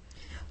filings.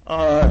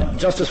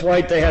 Justice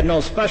White, they had no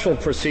special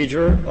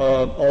procedure,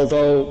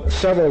 although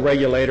several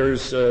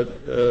regulators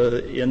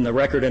in the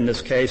record in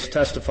this case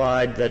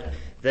testified that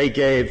they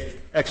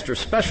gave extra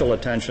special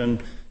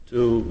attention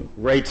to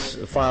rates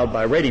filed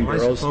by rating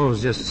bureaus. I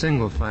suppose just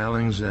single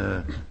filings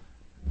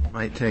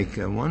might take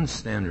one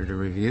standard to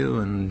review,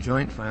 and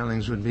joint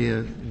filings would be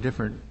a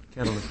different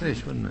kettle of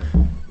fish, wouldn't it?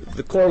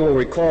 The Court will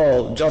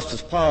recall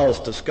Justice Powell's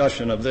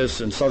discussion of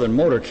this in Southern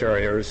Motor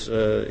Carriers.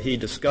 He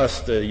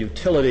discussed the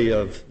utility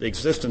of the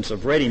existence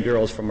of rating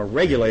bureaus from a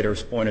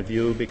regulator's point of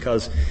view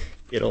because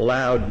it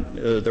allowed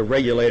the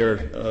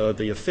regulator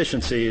the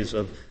efficiencies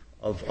of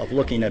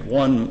looking at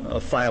one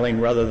filing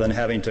rather than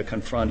having to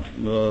confront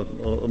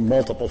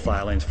multiple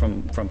filings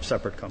from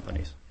separate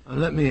companies.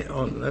 Let me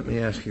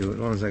ask you, as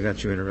long as I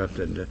got you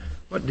interrupted,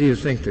 what do you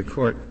think the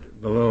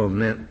Court below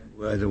meant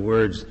by the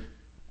words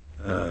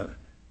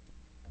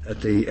that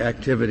the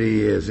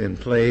activity is in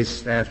place,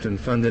 staffed and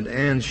funded,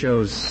 and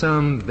shows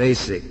some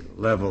basic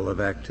level of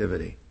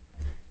activity?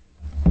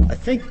 I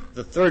think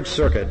the Third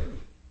Circuit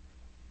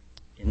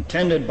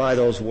intended by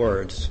those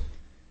words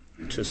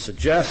to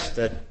suggest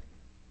that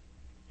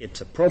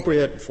it's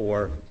appropriate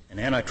for an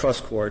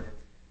antitrust court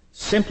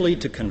simply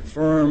to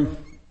confirm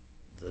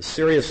the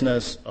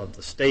seriousness of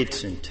the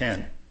state's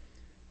intent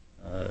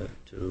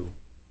to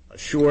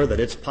assure that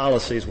its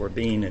policies were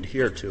being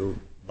adhered to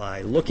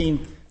by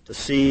looking to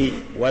see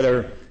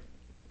whether,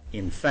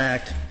 in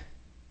fact,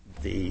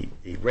 the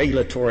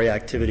regulatory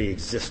activity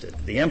existed.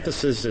 The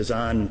emphasis is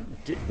on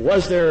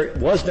was there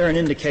an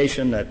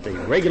indication that the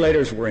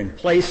regulators were in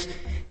place,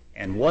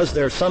 and was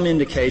there some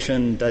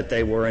indication that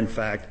they were in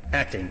fact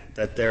acting,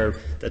 that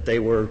they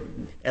were,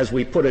 as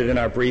we put it in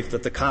our brief,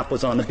 that the cop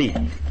was on the beat.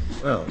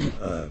 Well,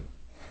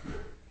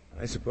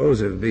 I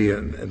suppose it would be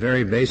a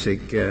very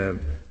basic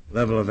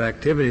level of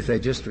activity if they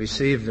just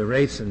received the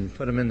rates and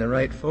put them in the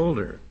right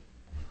folder,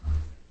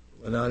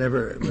 without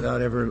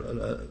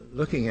ever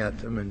looking at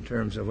them in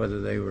terms of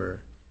whether they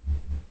were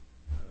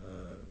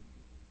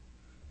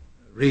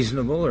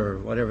reasonable or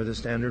whatever the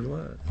standard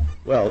was.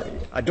 Well,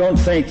 I don't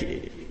think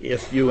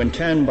if you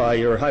intend by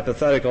your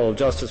hypothetical,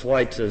 Justice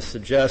White, to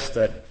suggest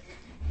that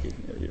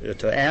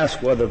to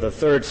ask whether the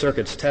Third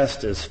Circuit's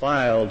test is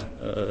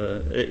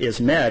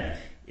met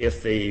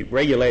if the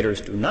regulators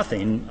do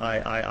nothing,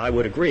 I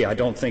would agree. I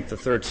don't think the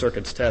Third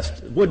Circuit's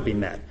test would be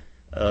met.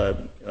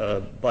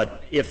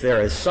 But if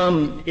there is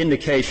some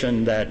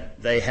indication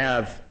that they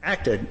have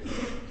acted,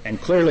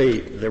 and clearly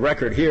the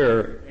record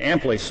here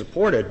amply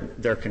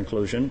supported their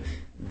conclusion,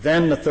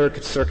 then the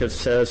Third Circuit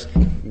says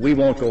we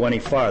won't go any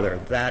farther.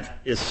 That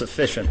is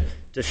sufficient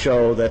to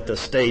show that the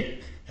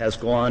state has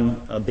gone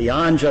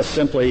beyond just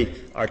simply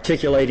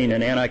articulating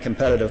an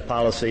anti-competitive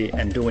policy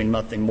and doing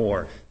nothing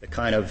more, the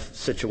kind of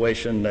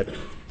situation that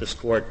this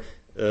Court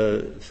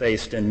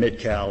faced in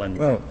Mid-Cal. And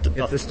well,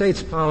 if the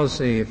state's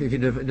policy, if you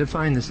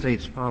define the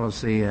state's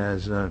policy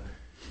as a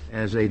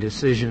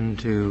decision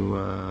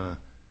to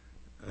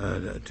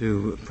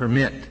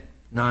permit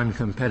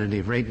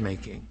non-competitive rate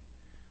making,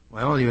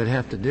 well, all you would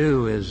have to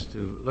do is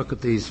to look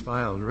at these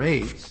filed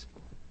rates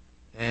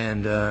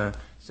and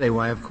say,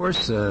 why, of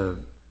course,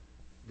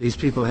 these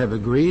people have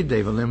agreed,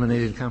 they've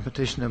eliminated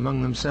competition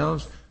among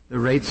themselves. The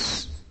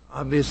rates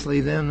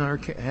obviously then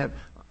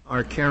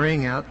are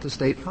carrying out the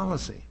state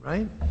policy,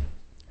 right?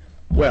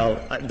 Well,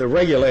 the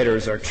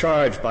regulators are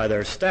charged by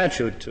their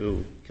statute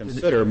to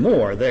consider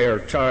more. They are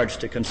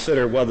charged to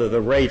consider whether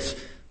the rates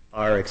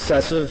are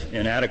excessive,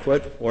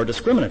 inadequate, or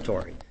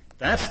discriminatory.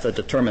 That's the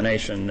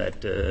determination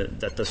that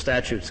the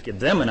statutes give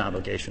them an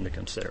obligation to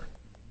consider.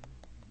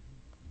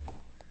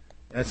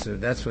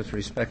 That's with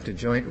respect to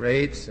joint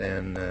rates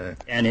and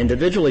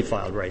individually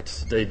filed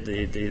rates.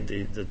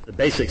 The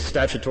basic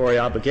statutory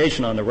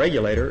obligation on the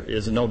regulator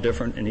is no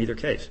different in either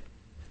case.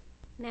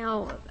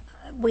 Now,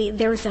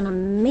 there's an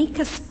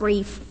amicus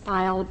brief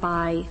filed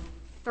by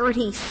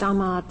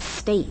 30-some-odd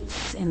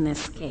states in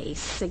this case,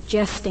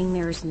 suggesting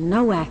there's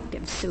no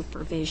active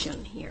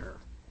supervision here.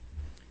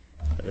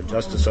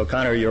 Justice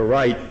O'Connor, you're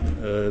right.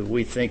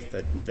 We think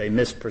that they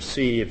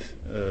misperceive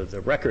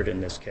the record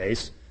in this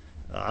case.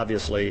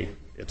 Obviously,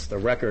 it's the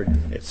record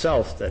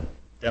itself that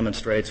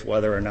demonstrates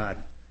whether or not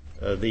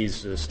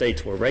these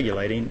states were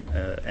regulating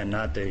and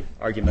not the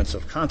arguments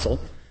of counsel.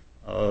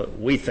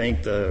 We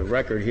think the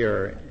record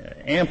here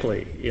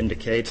amply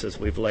indicates, as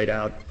we've laid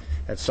out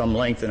at some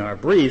length in our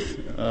brief,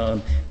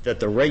 that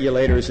the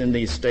regulators in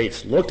these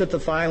states looked at the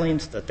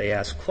filings, that they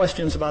asked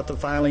questions about the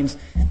filings,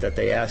 that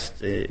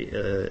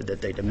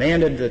they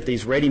demanded that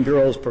these rating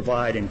bureaus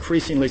provide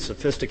increasingly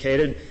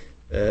sophisticated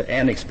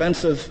and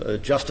expensive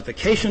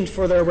justifications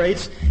for their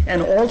rates,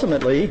 and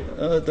ultimately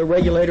the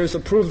regulators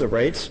approved the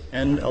rates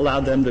and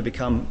allowed them to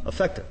become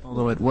effective.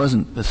 Although it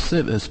wasn't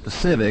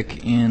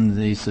specific in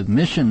the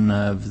submission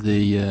of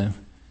the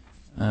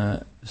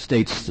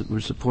states that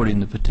were supporting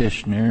the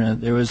petitioner,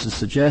 there was a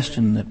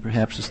suggestion that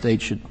perhaps the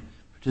state should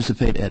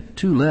participate at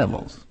two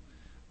levels,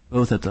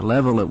 both at the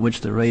level at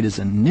which the rate is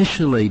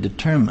initially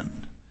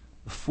determined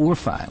before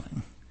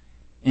filing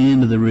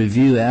and the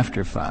review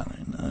after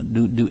filing.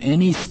 Do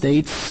any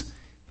states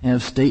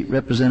have state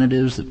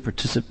representatives that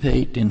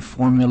participate in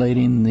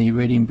formulating the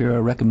Rating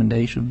Bureau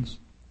recommendations?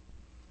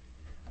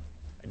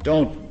 I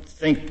don't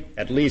think,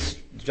 at least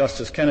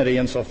Justice Kennedy,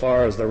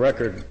 insofar as the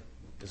record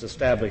is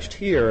established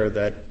here,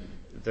 that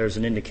there's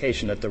an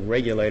indication that the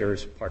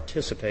regulators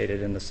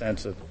participated in the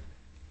sense of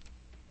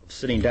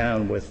sitting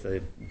down with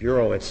the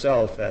Bureau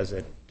itself as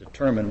it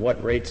determined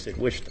what rates it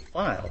wished to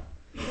file.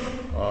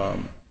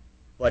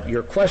 But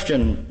your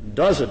question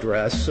does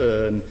address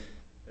an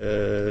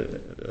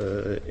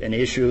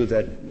issue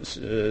that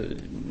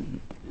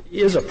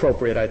is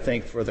appropriate, I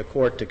think, for the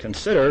Court to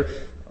consider.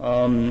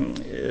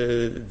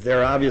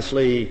 There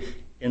obviously,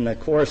 in the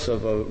course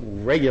of a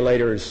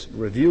regulator's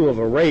review of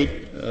a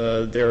rate,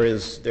 there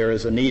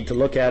is a need to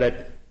look at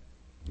it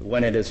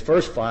when it is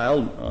first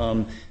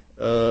filed.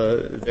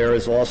 There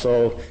is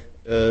also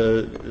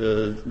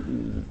the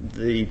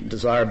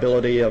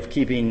desirability of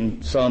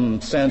keeping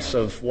some sense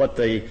of what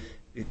the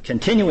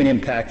continuing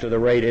impact of the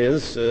rate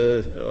is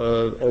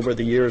over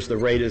the years the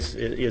rate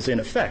is in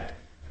effect.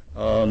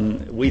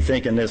 We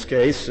think in this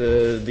case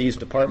these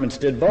departments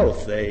did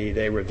both.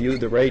 They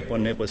reviewed the rate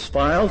when it was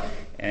filed,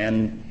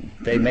 and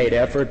they made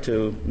effort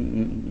to,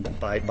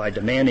 by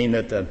demanding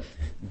that the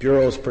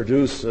bureaus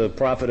produce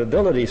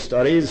profitability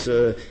studies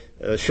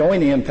showing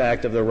the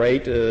impact of the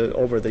rate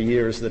over the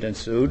years that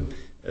ensued.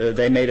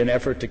 They made an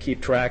effort to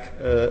keep track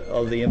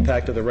of the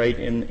impact of the rate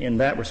in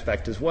that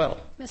respect as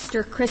well.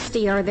 Mr.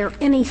 Christie, are there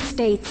any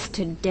states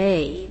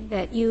today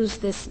that use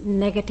this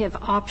negative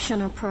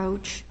option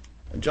approach?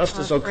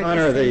 Justice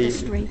O'Connor,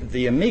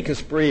 the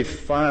amicus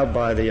brief filed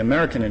by the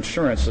American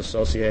Insurance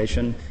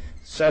Association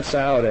sets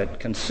out at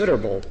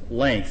considerable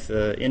length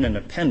in an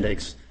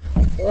appendix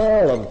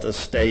all of the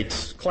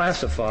states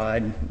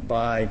classified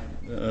by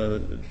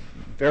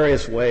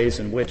various ways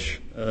in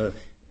which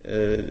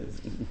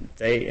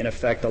they, in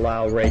effect,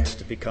 allow rates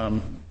to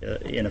become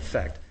in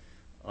effect.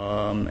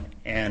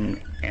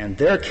 And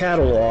their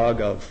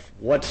catalog of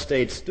what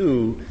states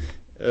do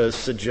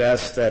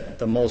suggests that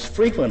the most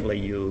frequently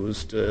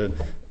used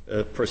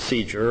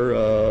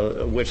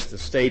procedure which the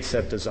states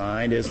have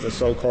designed is the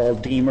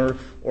so-called deemer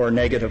or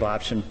negative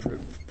option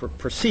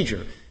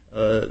procedure.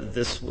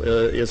 This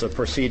is a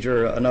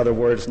procedure, in other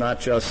words, not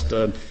just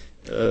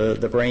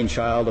the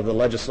brainchild of the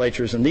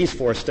legislatures in these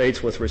four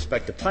states with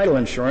respect to title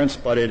insurance,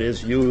 but it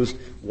is used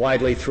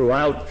widely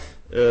throughout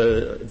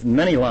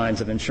many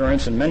lines of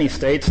insurance in many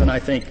states, and I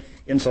think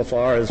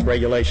insofar as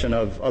regulation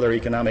of other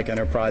economic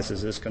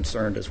enterprises is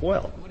concerned as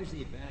well. What is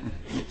the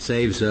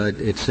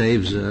advantage? It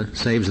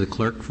saves the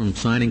clerk from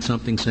signing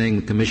something saying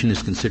the commission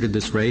has considered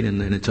this rate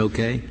and it's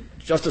okay?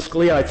 Justice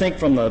Scalia, I think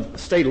from the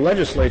state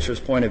legislature's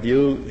point of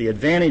view, the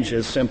advantage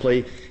is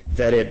simply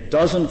that it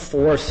doesn't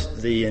force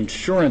the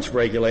insurance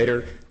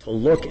regulator to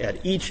look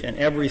at each and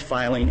every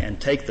filing and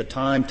take the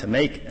time to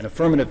make an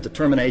affirmative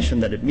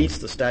determination that it meets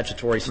the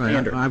statutory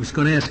standard. Right. I was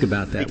going to ask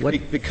about that.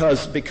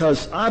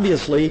 Because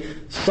obviously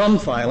some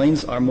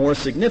filings are more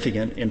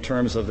significant in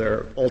terms of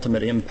their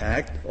ultimate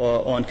impact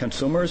on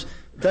consumers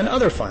than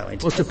other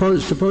filings. Well,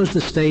 suppose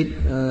the state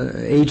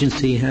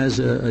agency has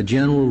a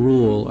general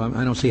rule.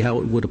 I don't see how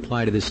it would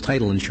apply to this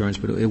title insurance,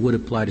 but it would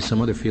apply to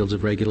some other fields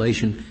of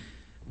regulation,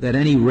 that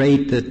any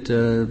rate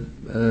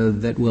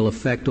that will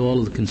affect all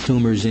of the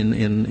consumers in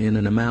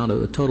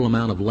a total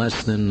amount of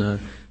less than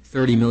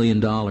 $30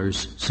 million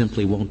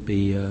simply won't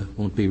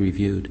be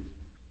reviewed,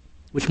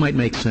 which might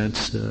make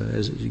sense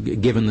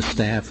given the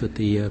staff that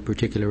the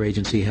particular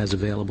agency has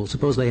available.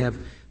 Suppose they have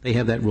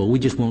that rule.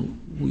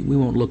 We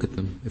won't look at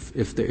them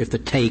if the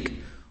take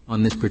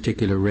on this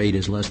particular rate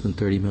is less than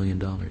 $30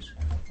 million.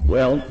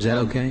 Well, is that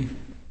okay?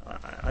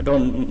 I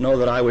don't know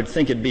that I would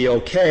think it'd be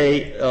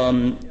okay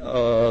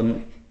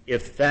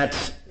if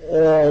that's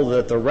all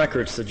that the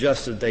record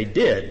suggested they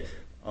did.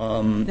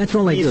 That's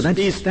all they do.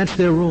 That's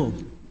their rule.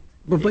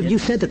 But you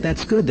said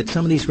that's good, that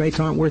some of these rates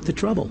aren't worth the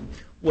trouble.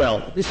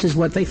 Well, this is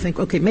what they think.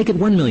 Okay, make it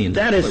 $1 million.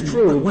 That is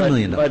true, $1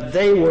 million. But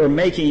they were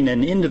making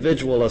an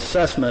individual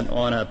assessment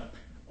on a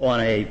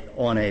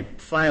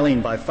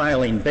filing by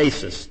filing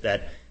basis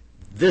that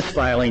this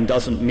filing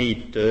doesn't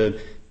meet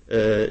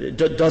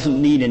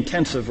doesn't need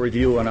intensive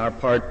review on our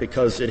part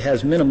because it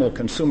has minimal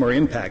consumer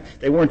impact.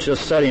 They weren't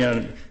just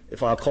setting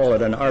if I'll call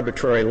it an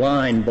arbitrary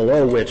line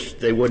below which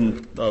they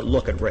wouldn't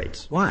look at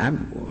rates. Why?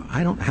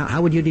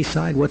 How would you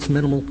decide what's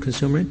minimal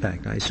consumer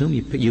impact? I assume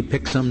you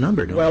pick some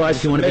number. Don't you? Do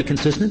you want to be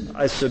consistent?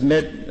 I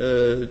submit,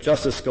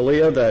 Justice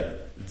Scalia,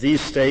 that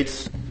these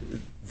states,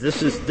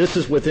 this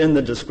is within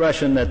the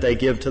discretion that they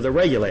give to the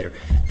regulator.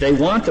 They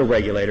want the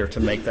regulator to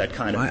make that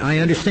kind of. I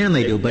understand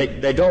they do,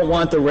 but they don't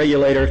want the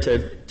regulator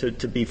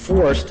to be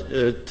forced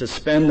to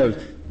spend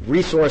the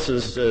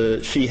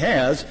resources she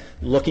has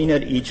looking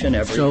at each and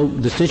every. So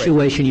the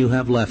situation you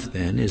have left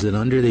then is that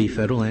under the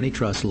federal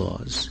antitrust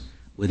laws,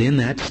 within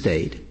that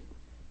state,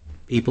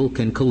 people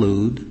can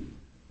collude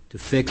to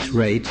fix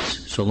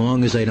rates so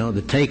long as they know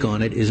the take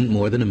on it isn't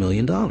more than $1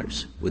 million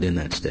within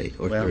that state,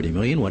 or $30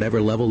 million,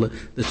 whatever level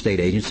the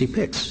state agency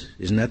picks.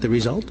 Isn't that the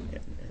result?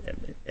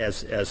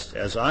 As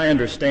I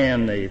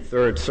understand the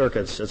Third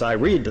Circuit's, as I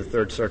read the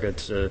Third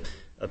Circuit's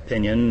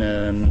opinion,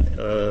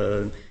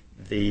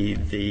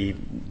 the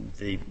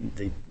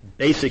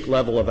basic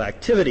level of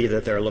activity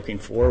that they're looking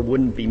for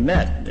wouldn't be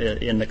met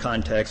in the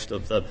context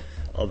of the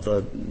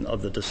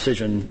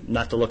decision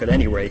not to look at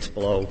any rates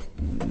below.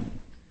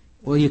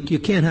 Well, you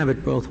can't have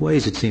it both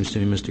ways, it seems to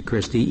me, Mr.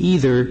 Christie.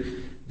 Either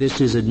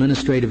this is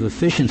administrative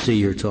efficiency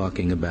you're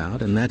talking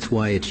about, and that's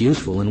why it's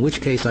useful, in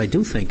which case I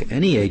do think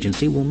any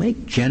agency will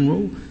make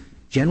general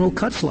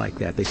cuts like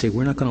that. They say,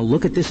 we're not going to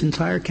look at this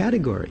entire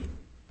category.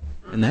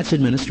 And that's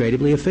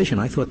administratively efficient.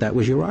 I thought that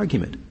was your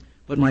argument.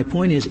 But my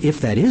point is,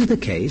 if that is the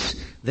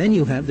case, then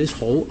you have this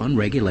whole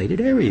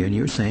unregulated area, and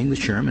you're saying the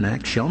Sherman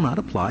Act shall not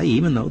apply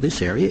even though this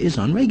area is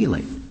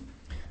unregulated.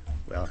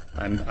 Well,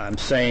 I'm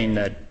saying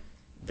that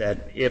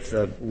if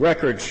the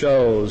record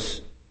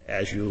shows,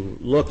 as you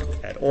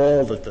look at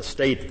all that the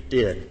state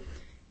did,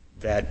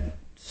 that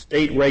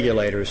state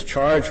regulators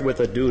charged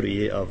with a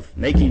duty of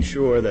making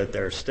sure that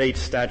their state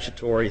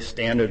statutory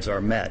standards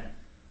are met,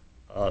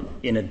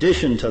 in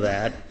addition to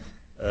that,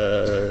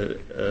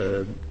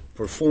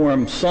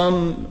 perform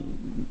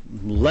some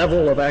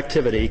level of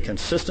activity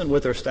consistent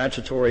with their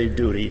statutory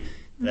duty,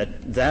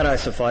 that I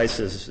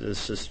suffice as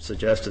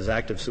suggest as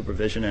active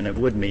supervision, and it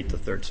would meet the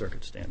Third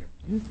Circuit standard.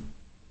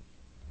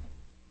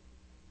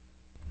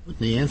 Would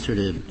the answer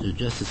to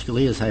Justice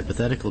Scalia's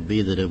hypothetical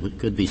be that it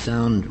could be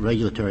sound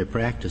regulatory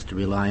practice to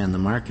rely on the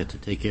market to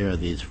take care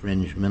of these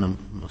fringe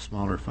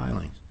smaller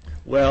filings?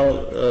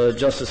 Well,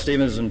 Justice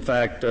Stevens, in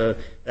fact,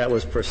 that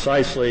was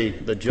precisely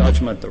the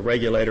judgment the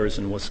regulators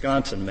in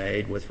Wisconsin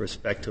made with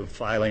respect to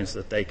filings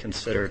that they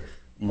considered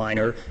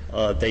minor.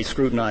 They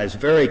scrutinized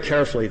very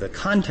carefully the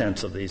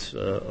contents of these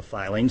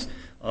filings,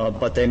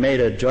 but they made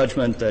a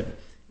judgment that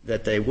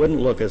they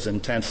wouldn't look as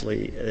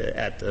intensely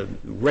at the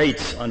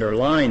rates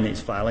underlying these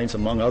filings,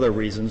 among other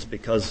reasons,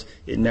 because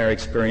in their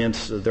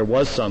experience there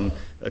was some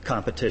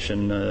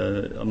competition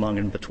among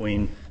and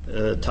between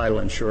title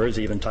insurers,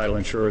 even title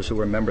insurers who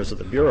were members of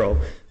the Bureau,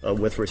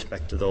 with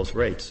respect to those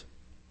rates.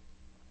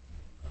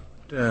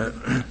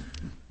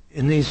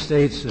 In these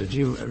states that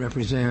you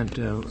represent,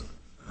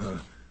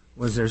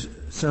 was there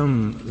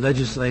some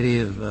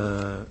legislative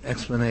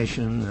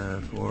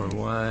explanation for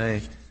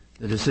why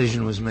the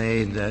decision was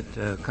made that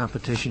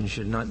competition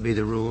should not be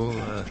the rule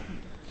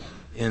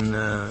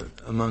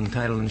among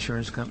title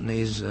insurance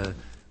companies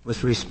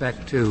with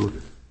respect to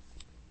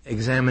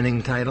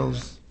examining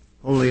titles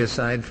wholly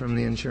aside from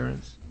the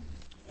insurance?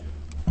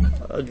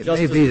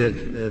 Maybe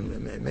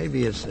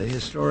it's the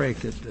historic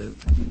that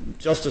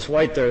Justice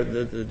White,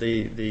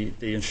 the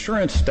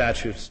insurance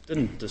statutes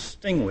didn't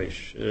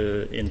distinguish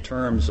in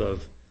terms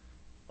of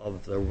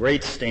of the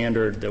rate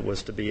standard that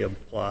was to be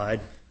applied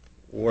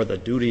or the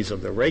duties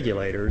of the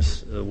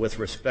regulators with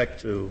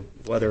respect to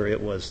whether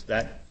it was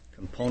that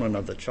component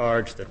of the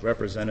charge that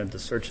represented the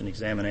search and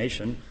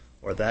examination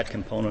or that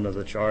component of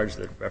the charge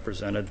that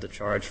represented the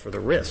charge for the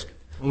risk.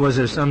 Was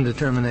there some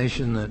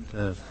determination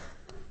that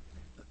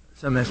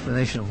some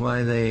explanation of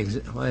why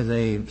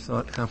they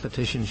thought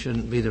competition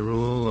shouldn't be the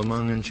rule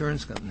among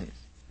insurance companies?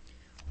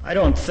 I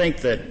don't think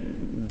that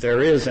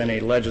there is any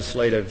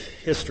legislative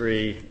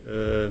history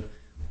that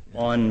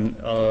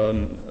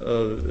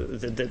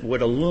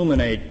would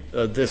illuminate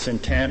this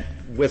intent,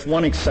 with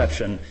one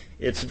exception.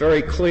 It's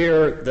very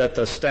clear that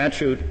the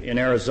statute in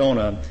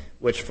Arizona,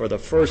 which for the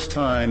first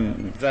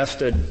time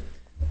vested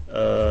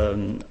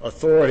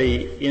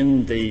authority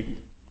in the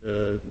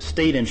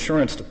state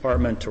insurance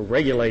department to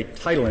regulate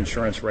title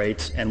insurance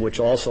rates, and which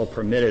also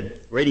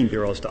permitted rating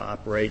bureaus to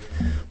operate,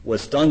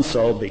 was done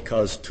so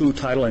because two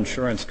title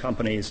insurance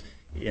companies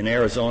in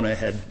Arizona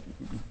had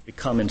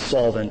become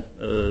insolvent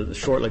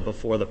shortly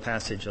before the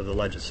passage of the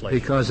legislation.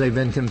 Because they've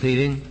been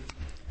competing?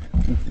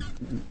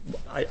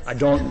 I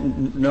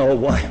don't know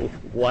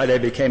why they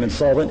became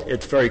insolvent.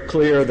 It's very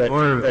clear that...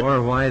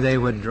 Or why they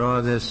would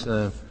draw this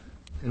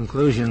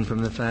conclusion from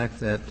the fact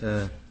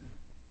that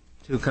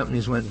two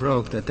companies went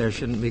broke, that there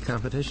shouldn't be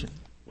competition.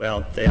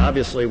 Well, they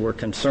obviously were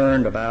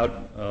concerned about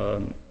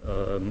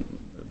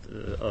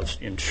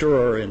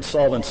insurer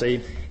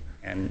insolvency,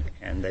 and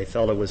they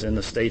felt it was in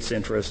the state's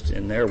interest,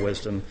 in their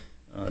wisdom,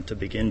 to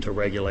begin to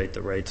regulate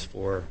the rates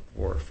for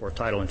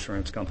title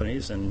insurance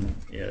companies, and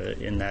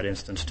in that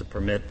instance to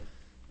permit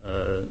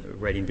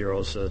rating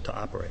bureaus to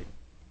operate.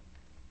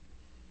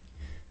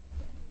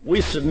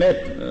 We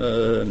submit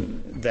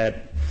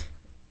that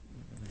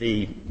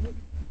the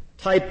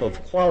type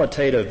of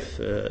qualitative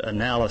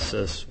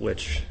analysis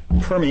which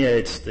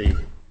permeates the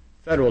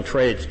Federal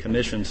Trade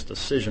Commission's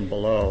decision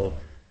below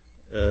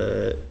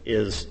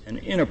is an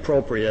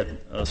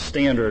inappropriate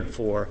standard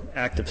for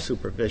active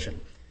supervision.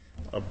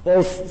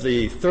 Both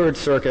the Third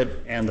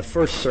Circuit and the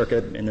First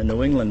Circuit in the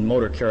New England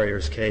Motor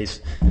Carriers case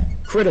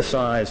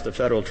criticized the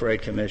Federal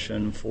Trade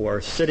Commission for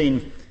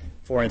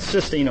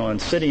insisting on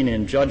sitting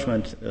in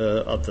judgment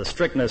of the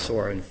strictness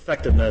or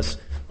effectiveness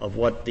of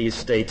what these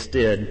states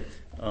did,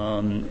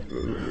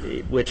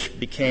 which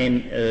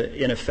became,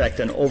 in effect,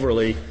 an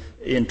overly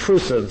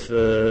intrusive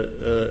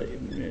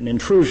an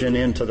intrusion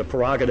into the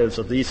prerogatives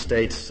of these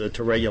states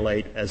to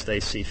regulate as they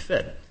see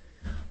fit.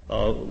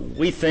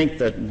 We think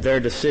that their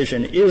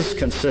decision is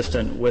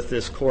consistent with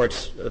this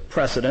Court's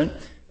precedent,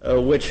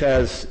 which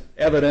has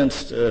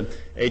evidenced a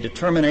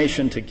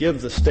determination to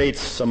give the states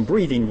some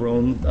breathing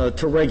room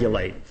to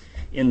regulate.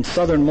 In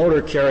Southern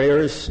Motor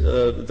Carriers,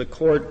 the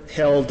Court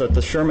held that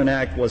the Sherman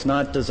Act was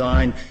not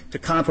designed to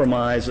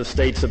compromise a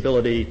state's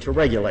ability to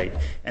regulate,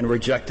 and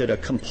rejected a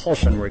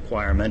compulsion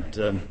requirement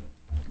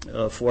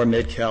for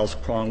Mid-Cal's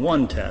Prong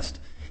 1 test.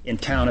 In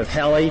Town of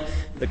Halley,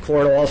 the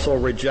Court also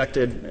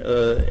rejected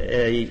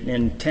an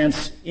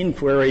intense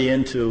inquiry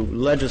into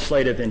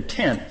legislative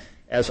intent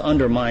as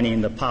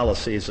undermining the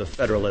policies of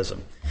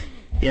federalism.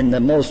 In the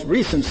most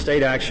recent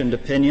state action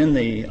opinion,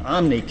 the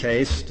Omni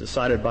case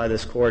decided by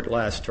this Court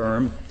last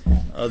term,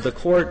 the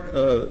Court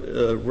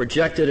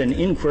rejected an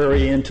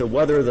inquiry into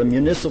whether the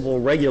municipal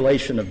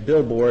regulation of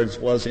billboards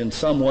was in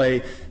some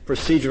way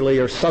procedurally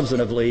or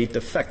substantively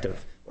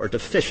defective or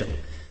deficient.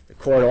 The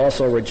Court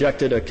also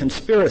rejected a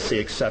conspiracy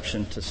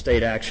exception to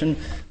state action,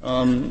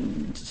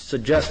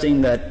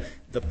 suggesting that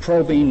the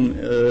probing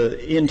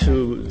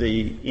into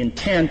the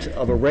intent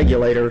of a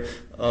regulator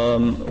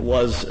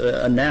was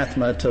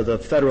anathema to the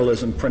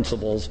federalism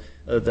principles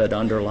that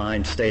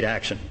underline state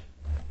action.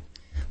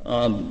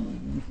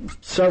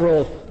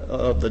 Several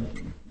of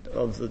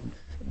the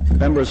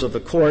members of the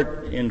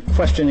Court, in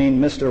questioning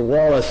Mr.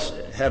 Wallace,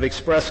 have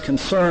expressed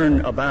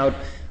concern about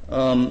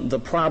the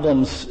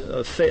problems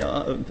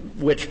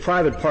which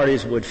private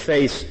parties would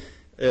face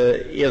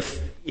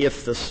if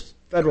the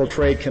Federal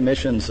Trade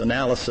Commission's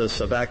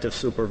analysis of active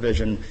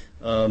supervision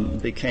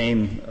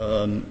became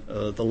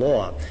the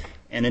law.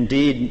 And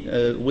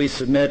indeed, we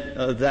submit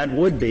that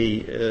would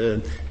be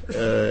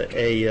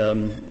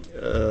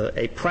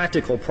a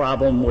practical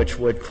problem which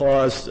would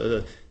cause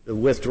the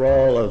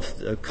withdrawal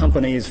of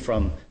companies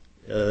from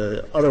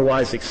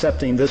otherwise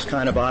accepting this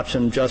kind of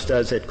option, just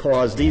as it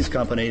caused these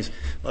companies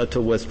to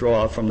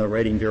withdraw from the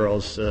rating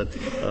bureaus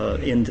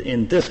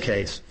in this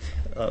case.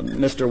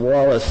 Mr.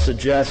 Wallace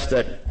suggests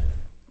that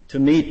to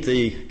meet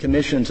the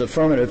Commission's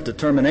affirmative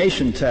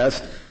determination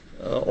test,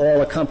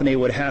 all a company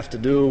would have to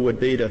do would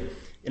be to,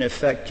 in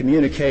effect,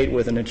 communicate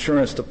with an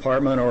insurance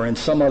department or in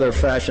some other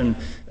fashion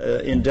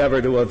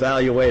endeavor to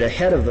evaluate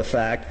ahead of the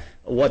fact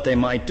what they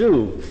might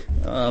do.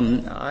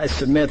 I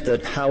submit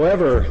that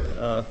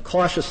however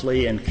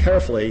cautiously and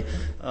carefully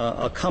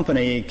a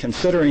company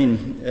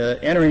considering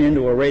entering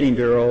into a rating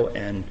bureau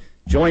and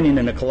joining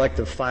in a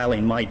collective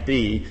filing might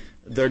be,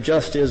 there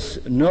just is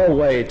no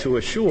way to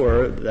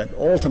assure that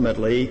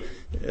ultimately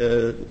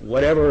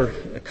whatever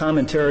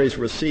commentaries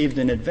received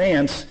in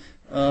advance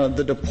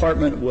the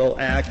department will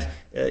act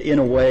in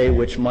a way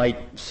which might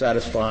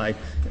satisfy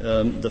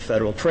the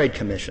Federal Trade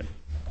Commission.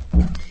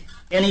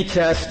 Any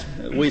test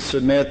we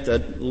submit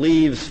that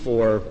leaves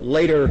for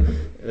later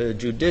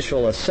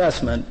judicial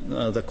assessment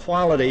the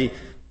quality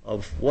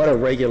of what a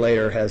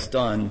regulator has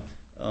done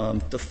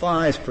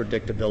defies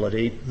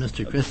predictability.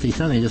 Mr. Christie,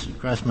 something just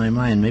crossed my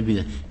mind.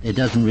 Maybe it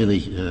doesn't really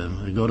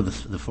go to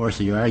the force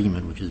of your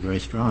argument, which is very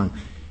strong.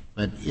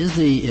 But is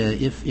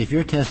if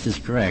your test is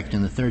correct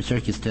and the Third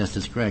Circuit's test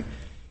is correct,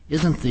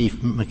 isn't the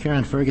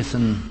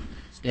McCarran-Ferguson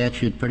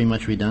statute pretty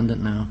much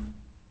redundant now?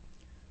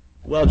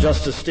 Well,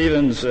 Justice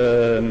Stevens,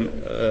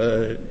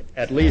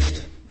 at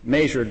least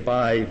measured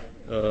by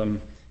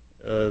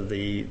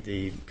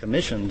the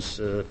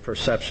Commission's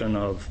perception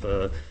of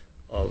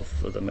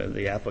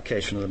the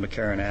application of the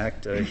McCarran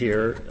Act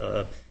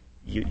here,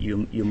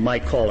 you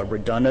might call it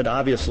redundant.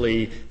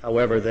 Obviously,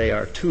 however, they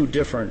are two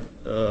different.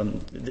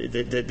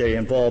 They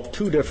involve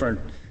two different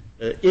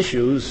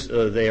issues.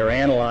 They are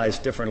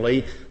analyzed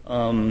differently.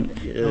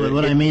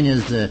 What I mean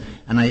is,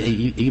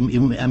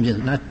 I'm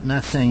just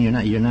not saying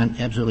you're not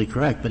absolutely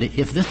correct, but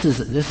if this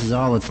is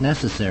all that's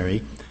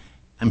necessary,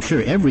 I'm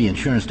sure every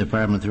insurance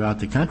department throughout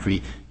the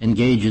country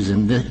engages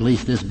in at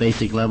least this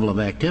basic level of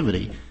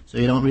activity. So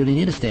you don't really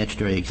need a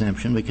statutory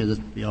exemption because it's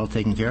be all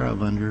taken care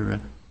of under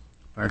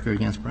Parker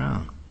against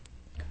Brown.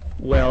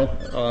 Well,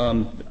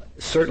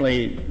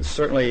 certainly,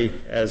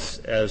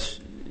 as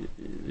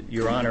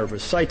Your Honor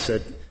recites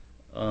it,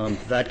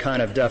 that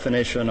kind of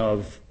definition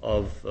of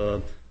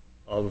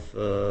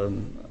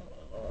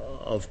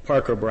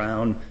Parker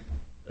Brown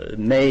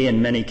may,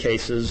 in many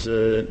cases,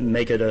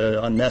 make it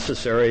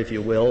unnecessary, if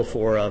you will,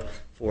 for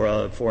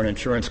an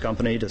insurance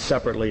company to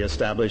separately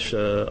establish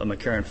a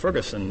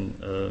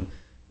McCarran-Ferguson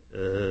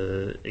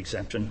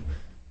exemption.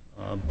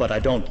 But I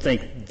don't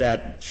think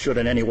that should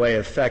in any way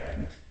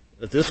affect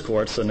this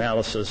Court's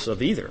analysis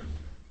of either.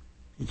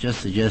 It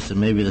just suggests that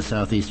maybe the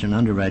Southeastern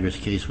Underwriters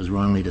case was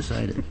wrongly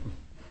decided.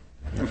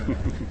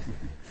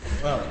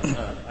 Well,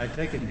 I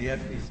take it the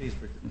FTC's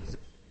position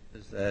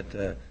is that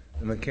the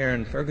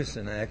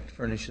McCarran-Ferguson Act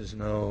furnishes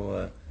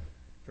no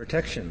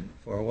protection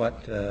for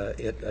what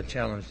it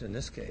challenged in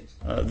this case.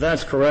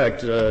 That's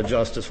correct,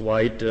 Justice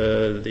White. What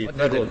did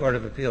the Court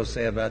of Appeals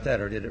say about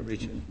that, or did it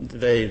reach it?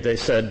 They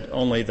said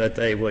only that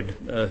they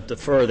would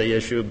defer the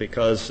issue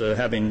because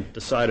having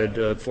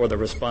decided for the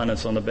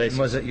respondents on the basis...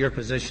 And was it your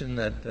position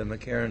that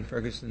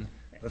McCarran-Ferguson,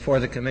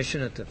 before the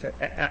Commission,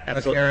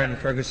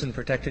 McCarran-Ferguson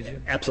protected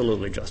you?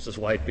 Absolutely, Justice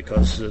White,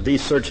 because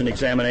these search and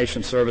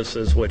examination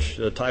services which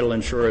title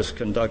insurers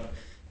conduct,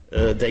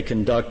 they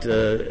conduct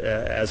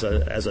as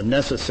a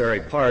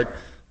necessary part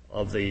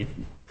of the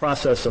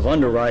process of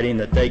underwriting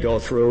that they go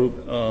through,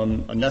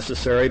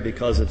 necessary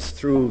because it's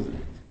through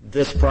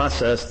this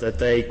process that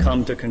they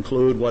come to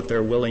conclude what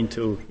they're willing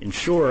to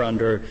insure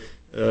under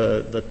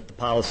the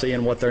policy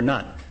and what they're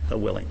not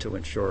willing to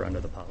insure under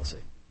the policy.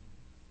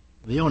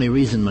 The only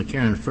reason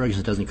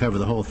McCarran-Ferguson doesn't cover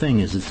the whole thing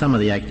is that some of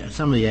the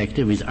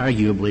activities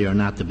arguably are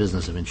not the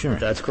business of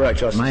insurance. That's correct,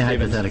 Justice My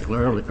Stevens. hypothetical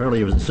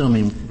earlier was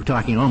assuming we're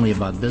talking only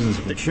about the business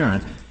of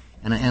insurance,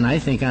 and I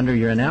think under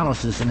your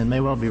analysis, and it may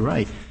well be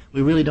right,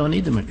 we really don't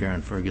need the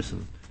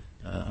McCarran-Ferguson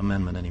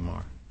amendment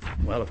anymore.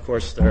 Well, of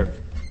course, there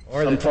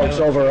are some folks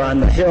over on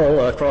the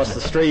hill across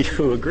the street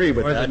who agree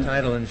with that. Or the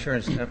title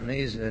insurance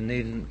companies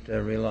needn't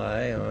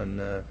rely on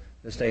the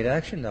state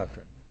action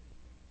doctrine.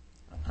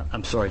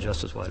 I'm sorry,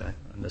 Justice White, I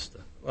missed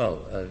that.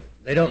 Well,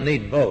 they don't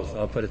need both,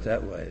 I'll put it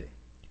that way.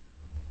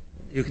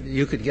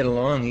 You could get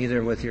along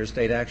either with your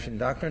state action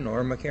doctrine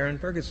or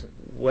McCarran-Ferguson.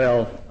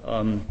 Well,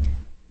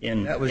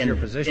 that was your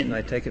position,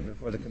 I take it,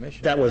 before the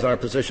Commission. That was our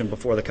position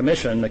before the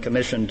Commission. The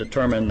Commission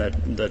determined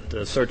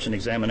that search and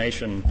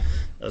examination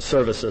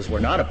services were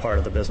not a part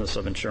of the business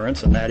of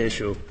insurance, and that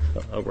issue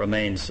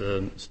remains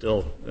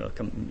still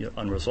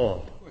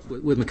unresolved.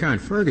 With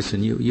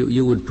McCarran-Ferguson,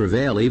 you would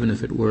prevail even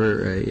if it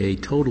were a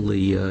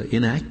totally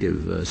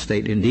inactive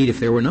state. Indeed, if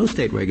there were no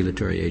state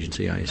regulatory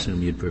agency, I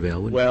assume you'd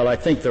prevail, wouldn't you? Well, I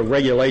think the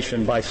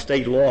regulation by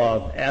state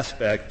law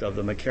aspect of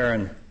the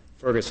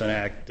McCarran-Ferguson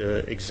Act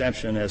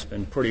exemption has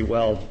been pretty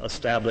well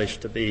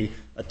established to be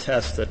a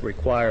test that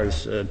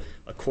requires a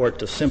court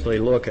to simply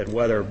look at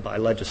whether by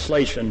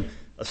legislation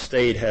a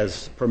state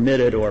has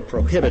permitted or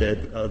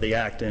prohibited the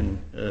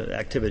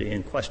activity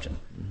in question.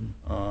 Mm-hmm.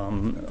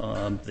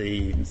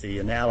 The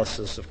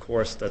analysis, of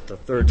course, that the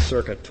Third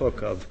Circuit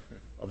took of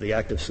the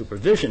active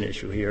supervision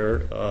issue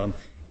here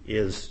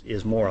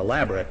is more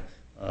elaborate.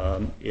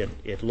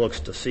 It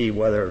looks to see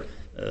whether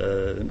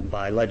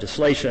by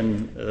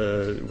legislation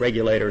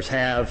regulators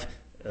have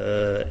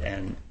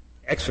and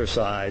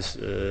exercise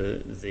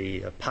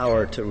the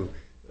power to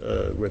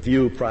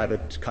review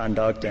private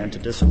conduct and to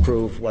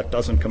disapprove what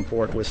doesn't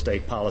comport with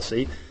state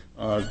policy.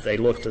 They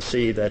look to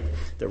see that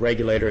the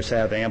regulators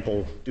have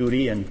ample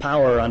duty and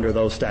power under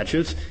those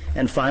statutes.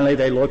 And finally,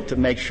 they look to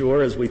make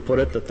sure, as we put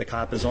it, that the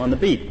cop is on the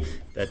beat,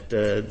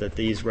 that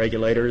these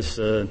regulators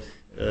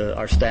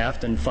are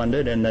staffed and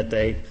funded, and that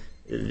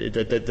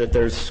that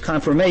there's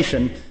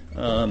confirmation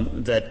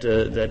that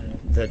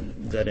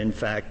in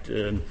fact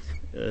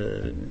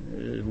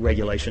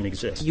regulation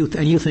exists.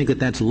 And you think that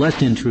that's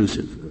less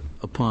intrusive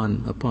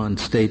upon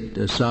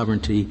state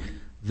sovereignty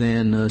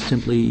than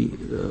simply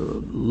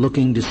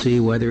looking to see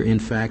whether, in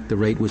fact, the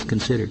rate was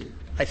considered?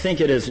 I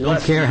think it is less.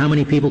 Don't care how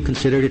many people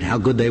considered it, how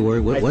good they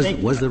were.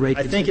 Was the rate?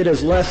 I think it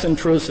is less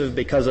intrusive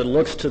because it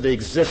looks to the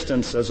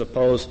existence as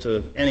opposed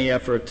to any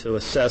effort to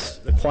assess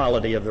the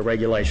quality of the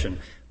regulation.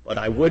 But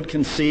I would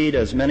concede,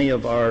 as many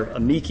of our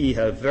amici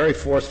have very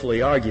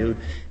forcefully argued,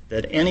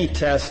 that any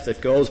test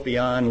that goes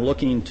beyond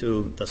looking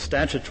to the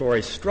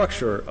statutory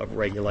structure of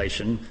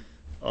regulation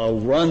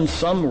runs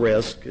some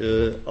risk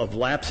of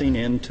lapsing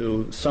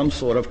into some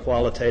sort of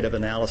qualitative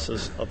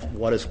analysis of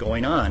what is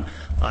going on.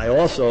 I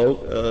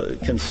also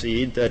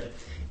concede that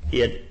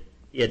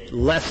it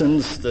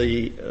lessens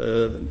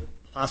the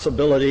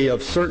possibility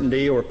of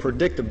certainty or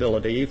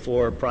predictability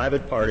for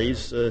private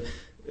parties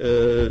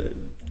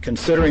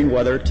considering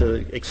whether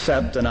to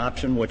accept an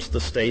option which the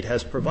state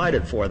has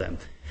provided for them.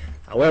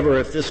 However,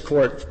 if this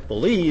Court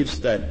believes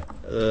that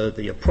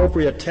the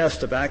appropriate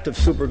test of active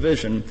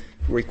supervision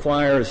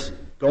requires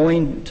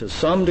going to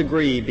some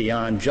degree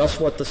beyond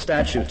just what the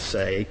statutes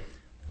say,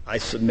 I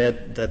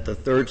submit that the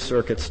Third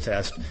Circuit's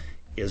test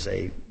is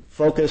a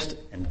focused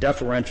and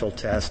deferential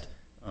test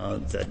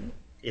that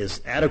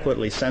is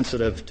adequately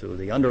sensitive to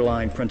the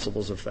underlying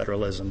principles of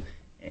federalism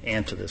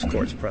and to this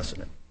Court's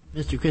precedent.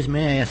 Mr. Chris,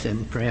 may I ask,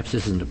 and perhaps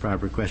this isn't a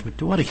proper question, but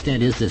to what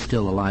extent is this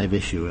still a live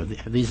issue?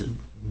 Have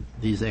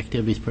these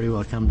activities pretty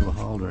well come to a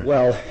halt? Or?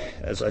 Well,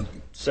 as I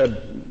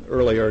said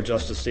earlier,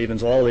 Justice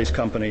Stevens, all these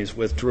companies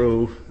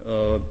withdrew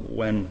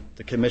when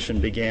the Commission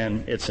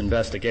began its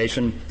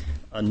investigation.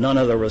 None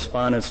of the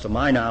respondents, to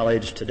my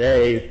knowledge,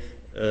 today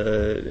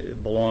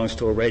belongs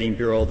to a rating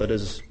bureau that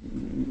is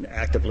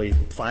actively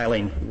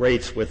filing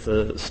rates with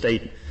the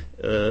state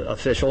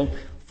official.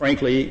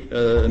 Frankly,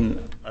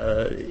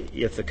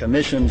 if the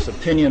Commission's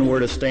opinion were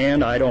to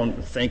stand, I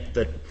don't think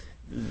that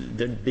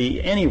there'd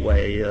be any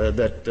way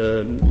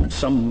that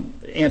some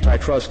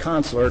antitrust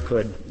counselor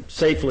could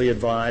safely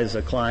advise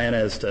a client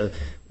as to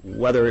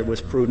whether it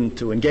was prudent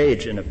to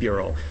engage in a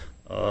bureau.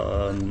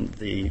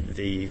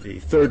 The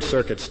Third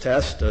Circuit's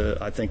test,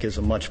 I think, is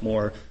a much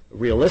more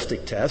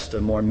realistic test,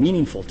 a more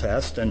meaningful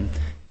test, and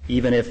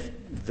even if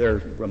there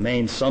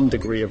remains some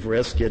degree of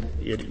risk, it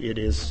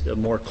is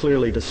more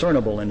clearly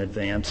discernible in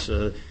advance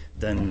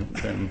than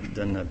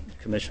the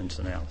Commission's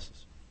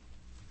analysis.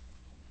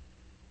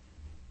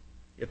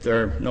 If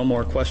there are no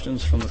more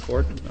questions from the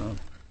Court,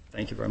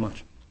 thank you very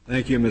much.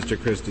 Thank you, Mr.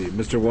 Christie.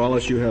 Mr.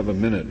 Wallace, you have a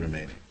minute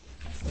remaining.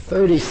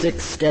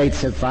 36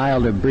 states have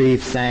filed a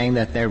brief saying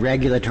that their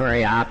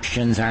regulatory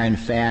options are in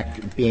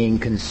fact being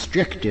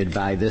constricted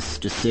by this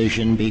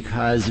decision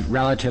because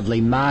relatively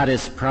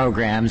modest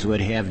programs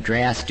would have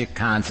drastic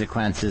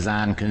consequences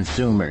on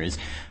consumers.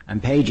 On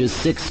pages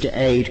 6 to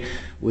 8,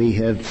 we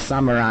have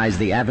summarized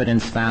the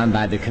evidence found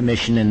by the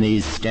Commission in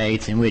these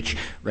states in which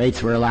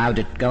rates were allowed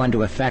to go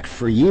into effect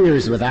for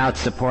years without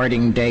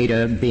supporting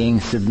data being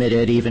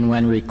submitted even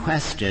when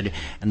requested,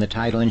 and the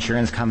title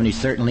insurance companies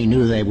certainly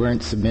knew they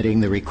weren't submitting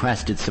the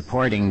requested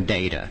supporting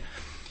data.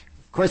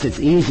 Of course, it's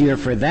easier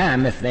for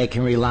them if they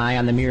can rely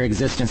on the mere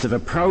existence of a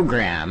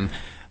program,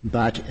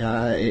 but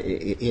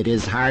it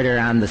is harder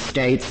on the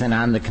states and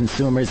on the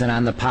consumers and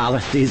on the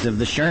policies of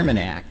the Sherman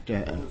Act.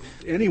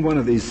 Any one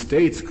of these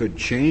states could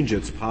change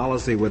its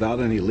policy without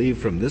any leave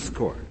from this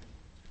Court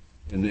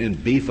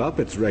and beef up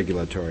its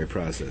regulatory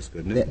process,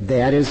 couldn't it?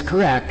 That is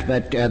correct,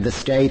 but the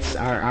states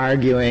are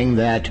arguing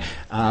that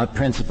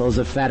principles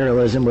of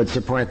federalism would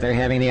support their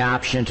having the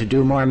option to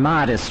do more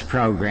modest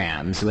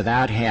programs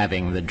without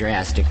having the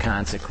drastic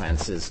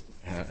consequences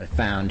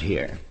found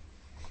here.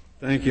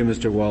 Thank you,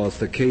 Mr. Wallace.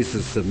 The case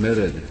is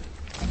submitted.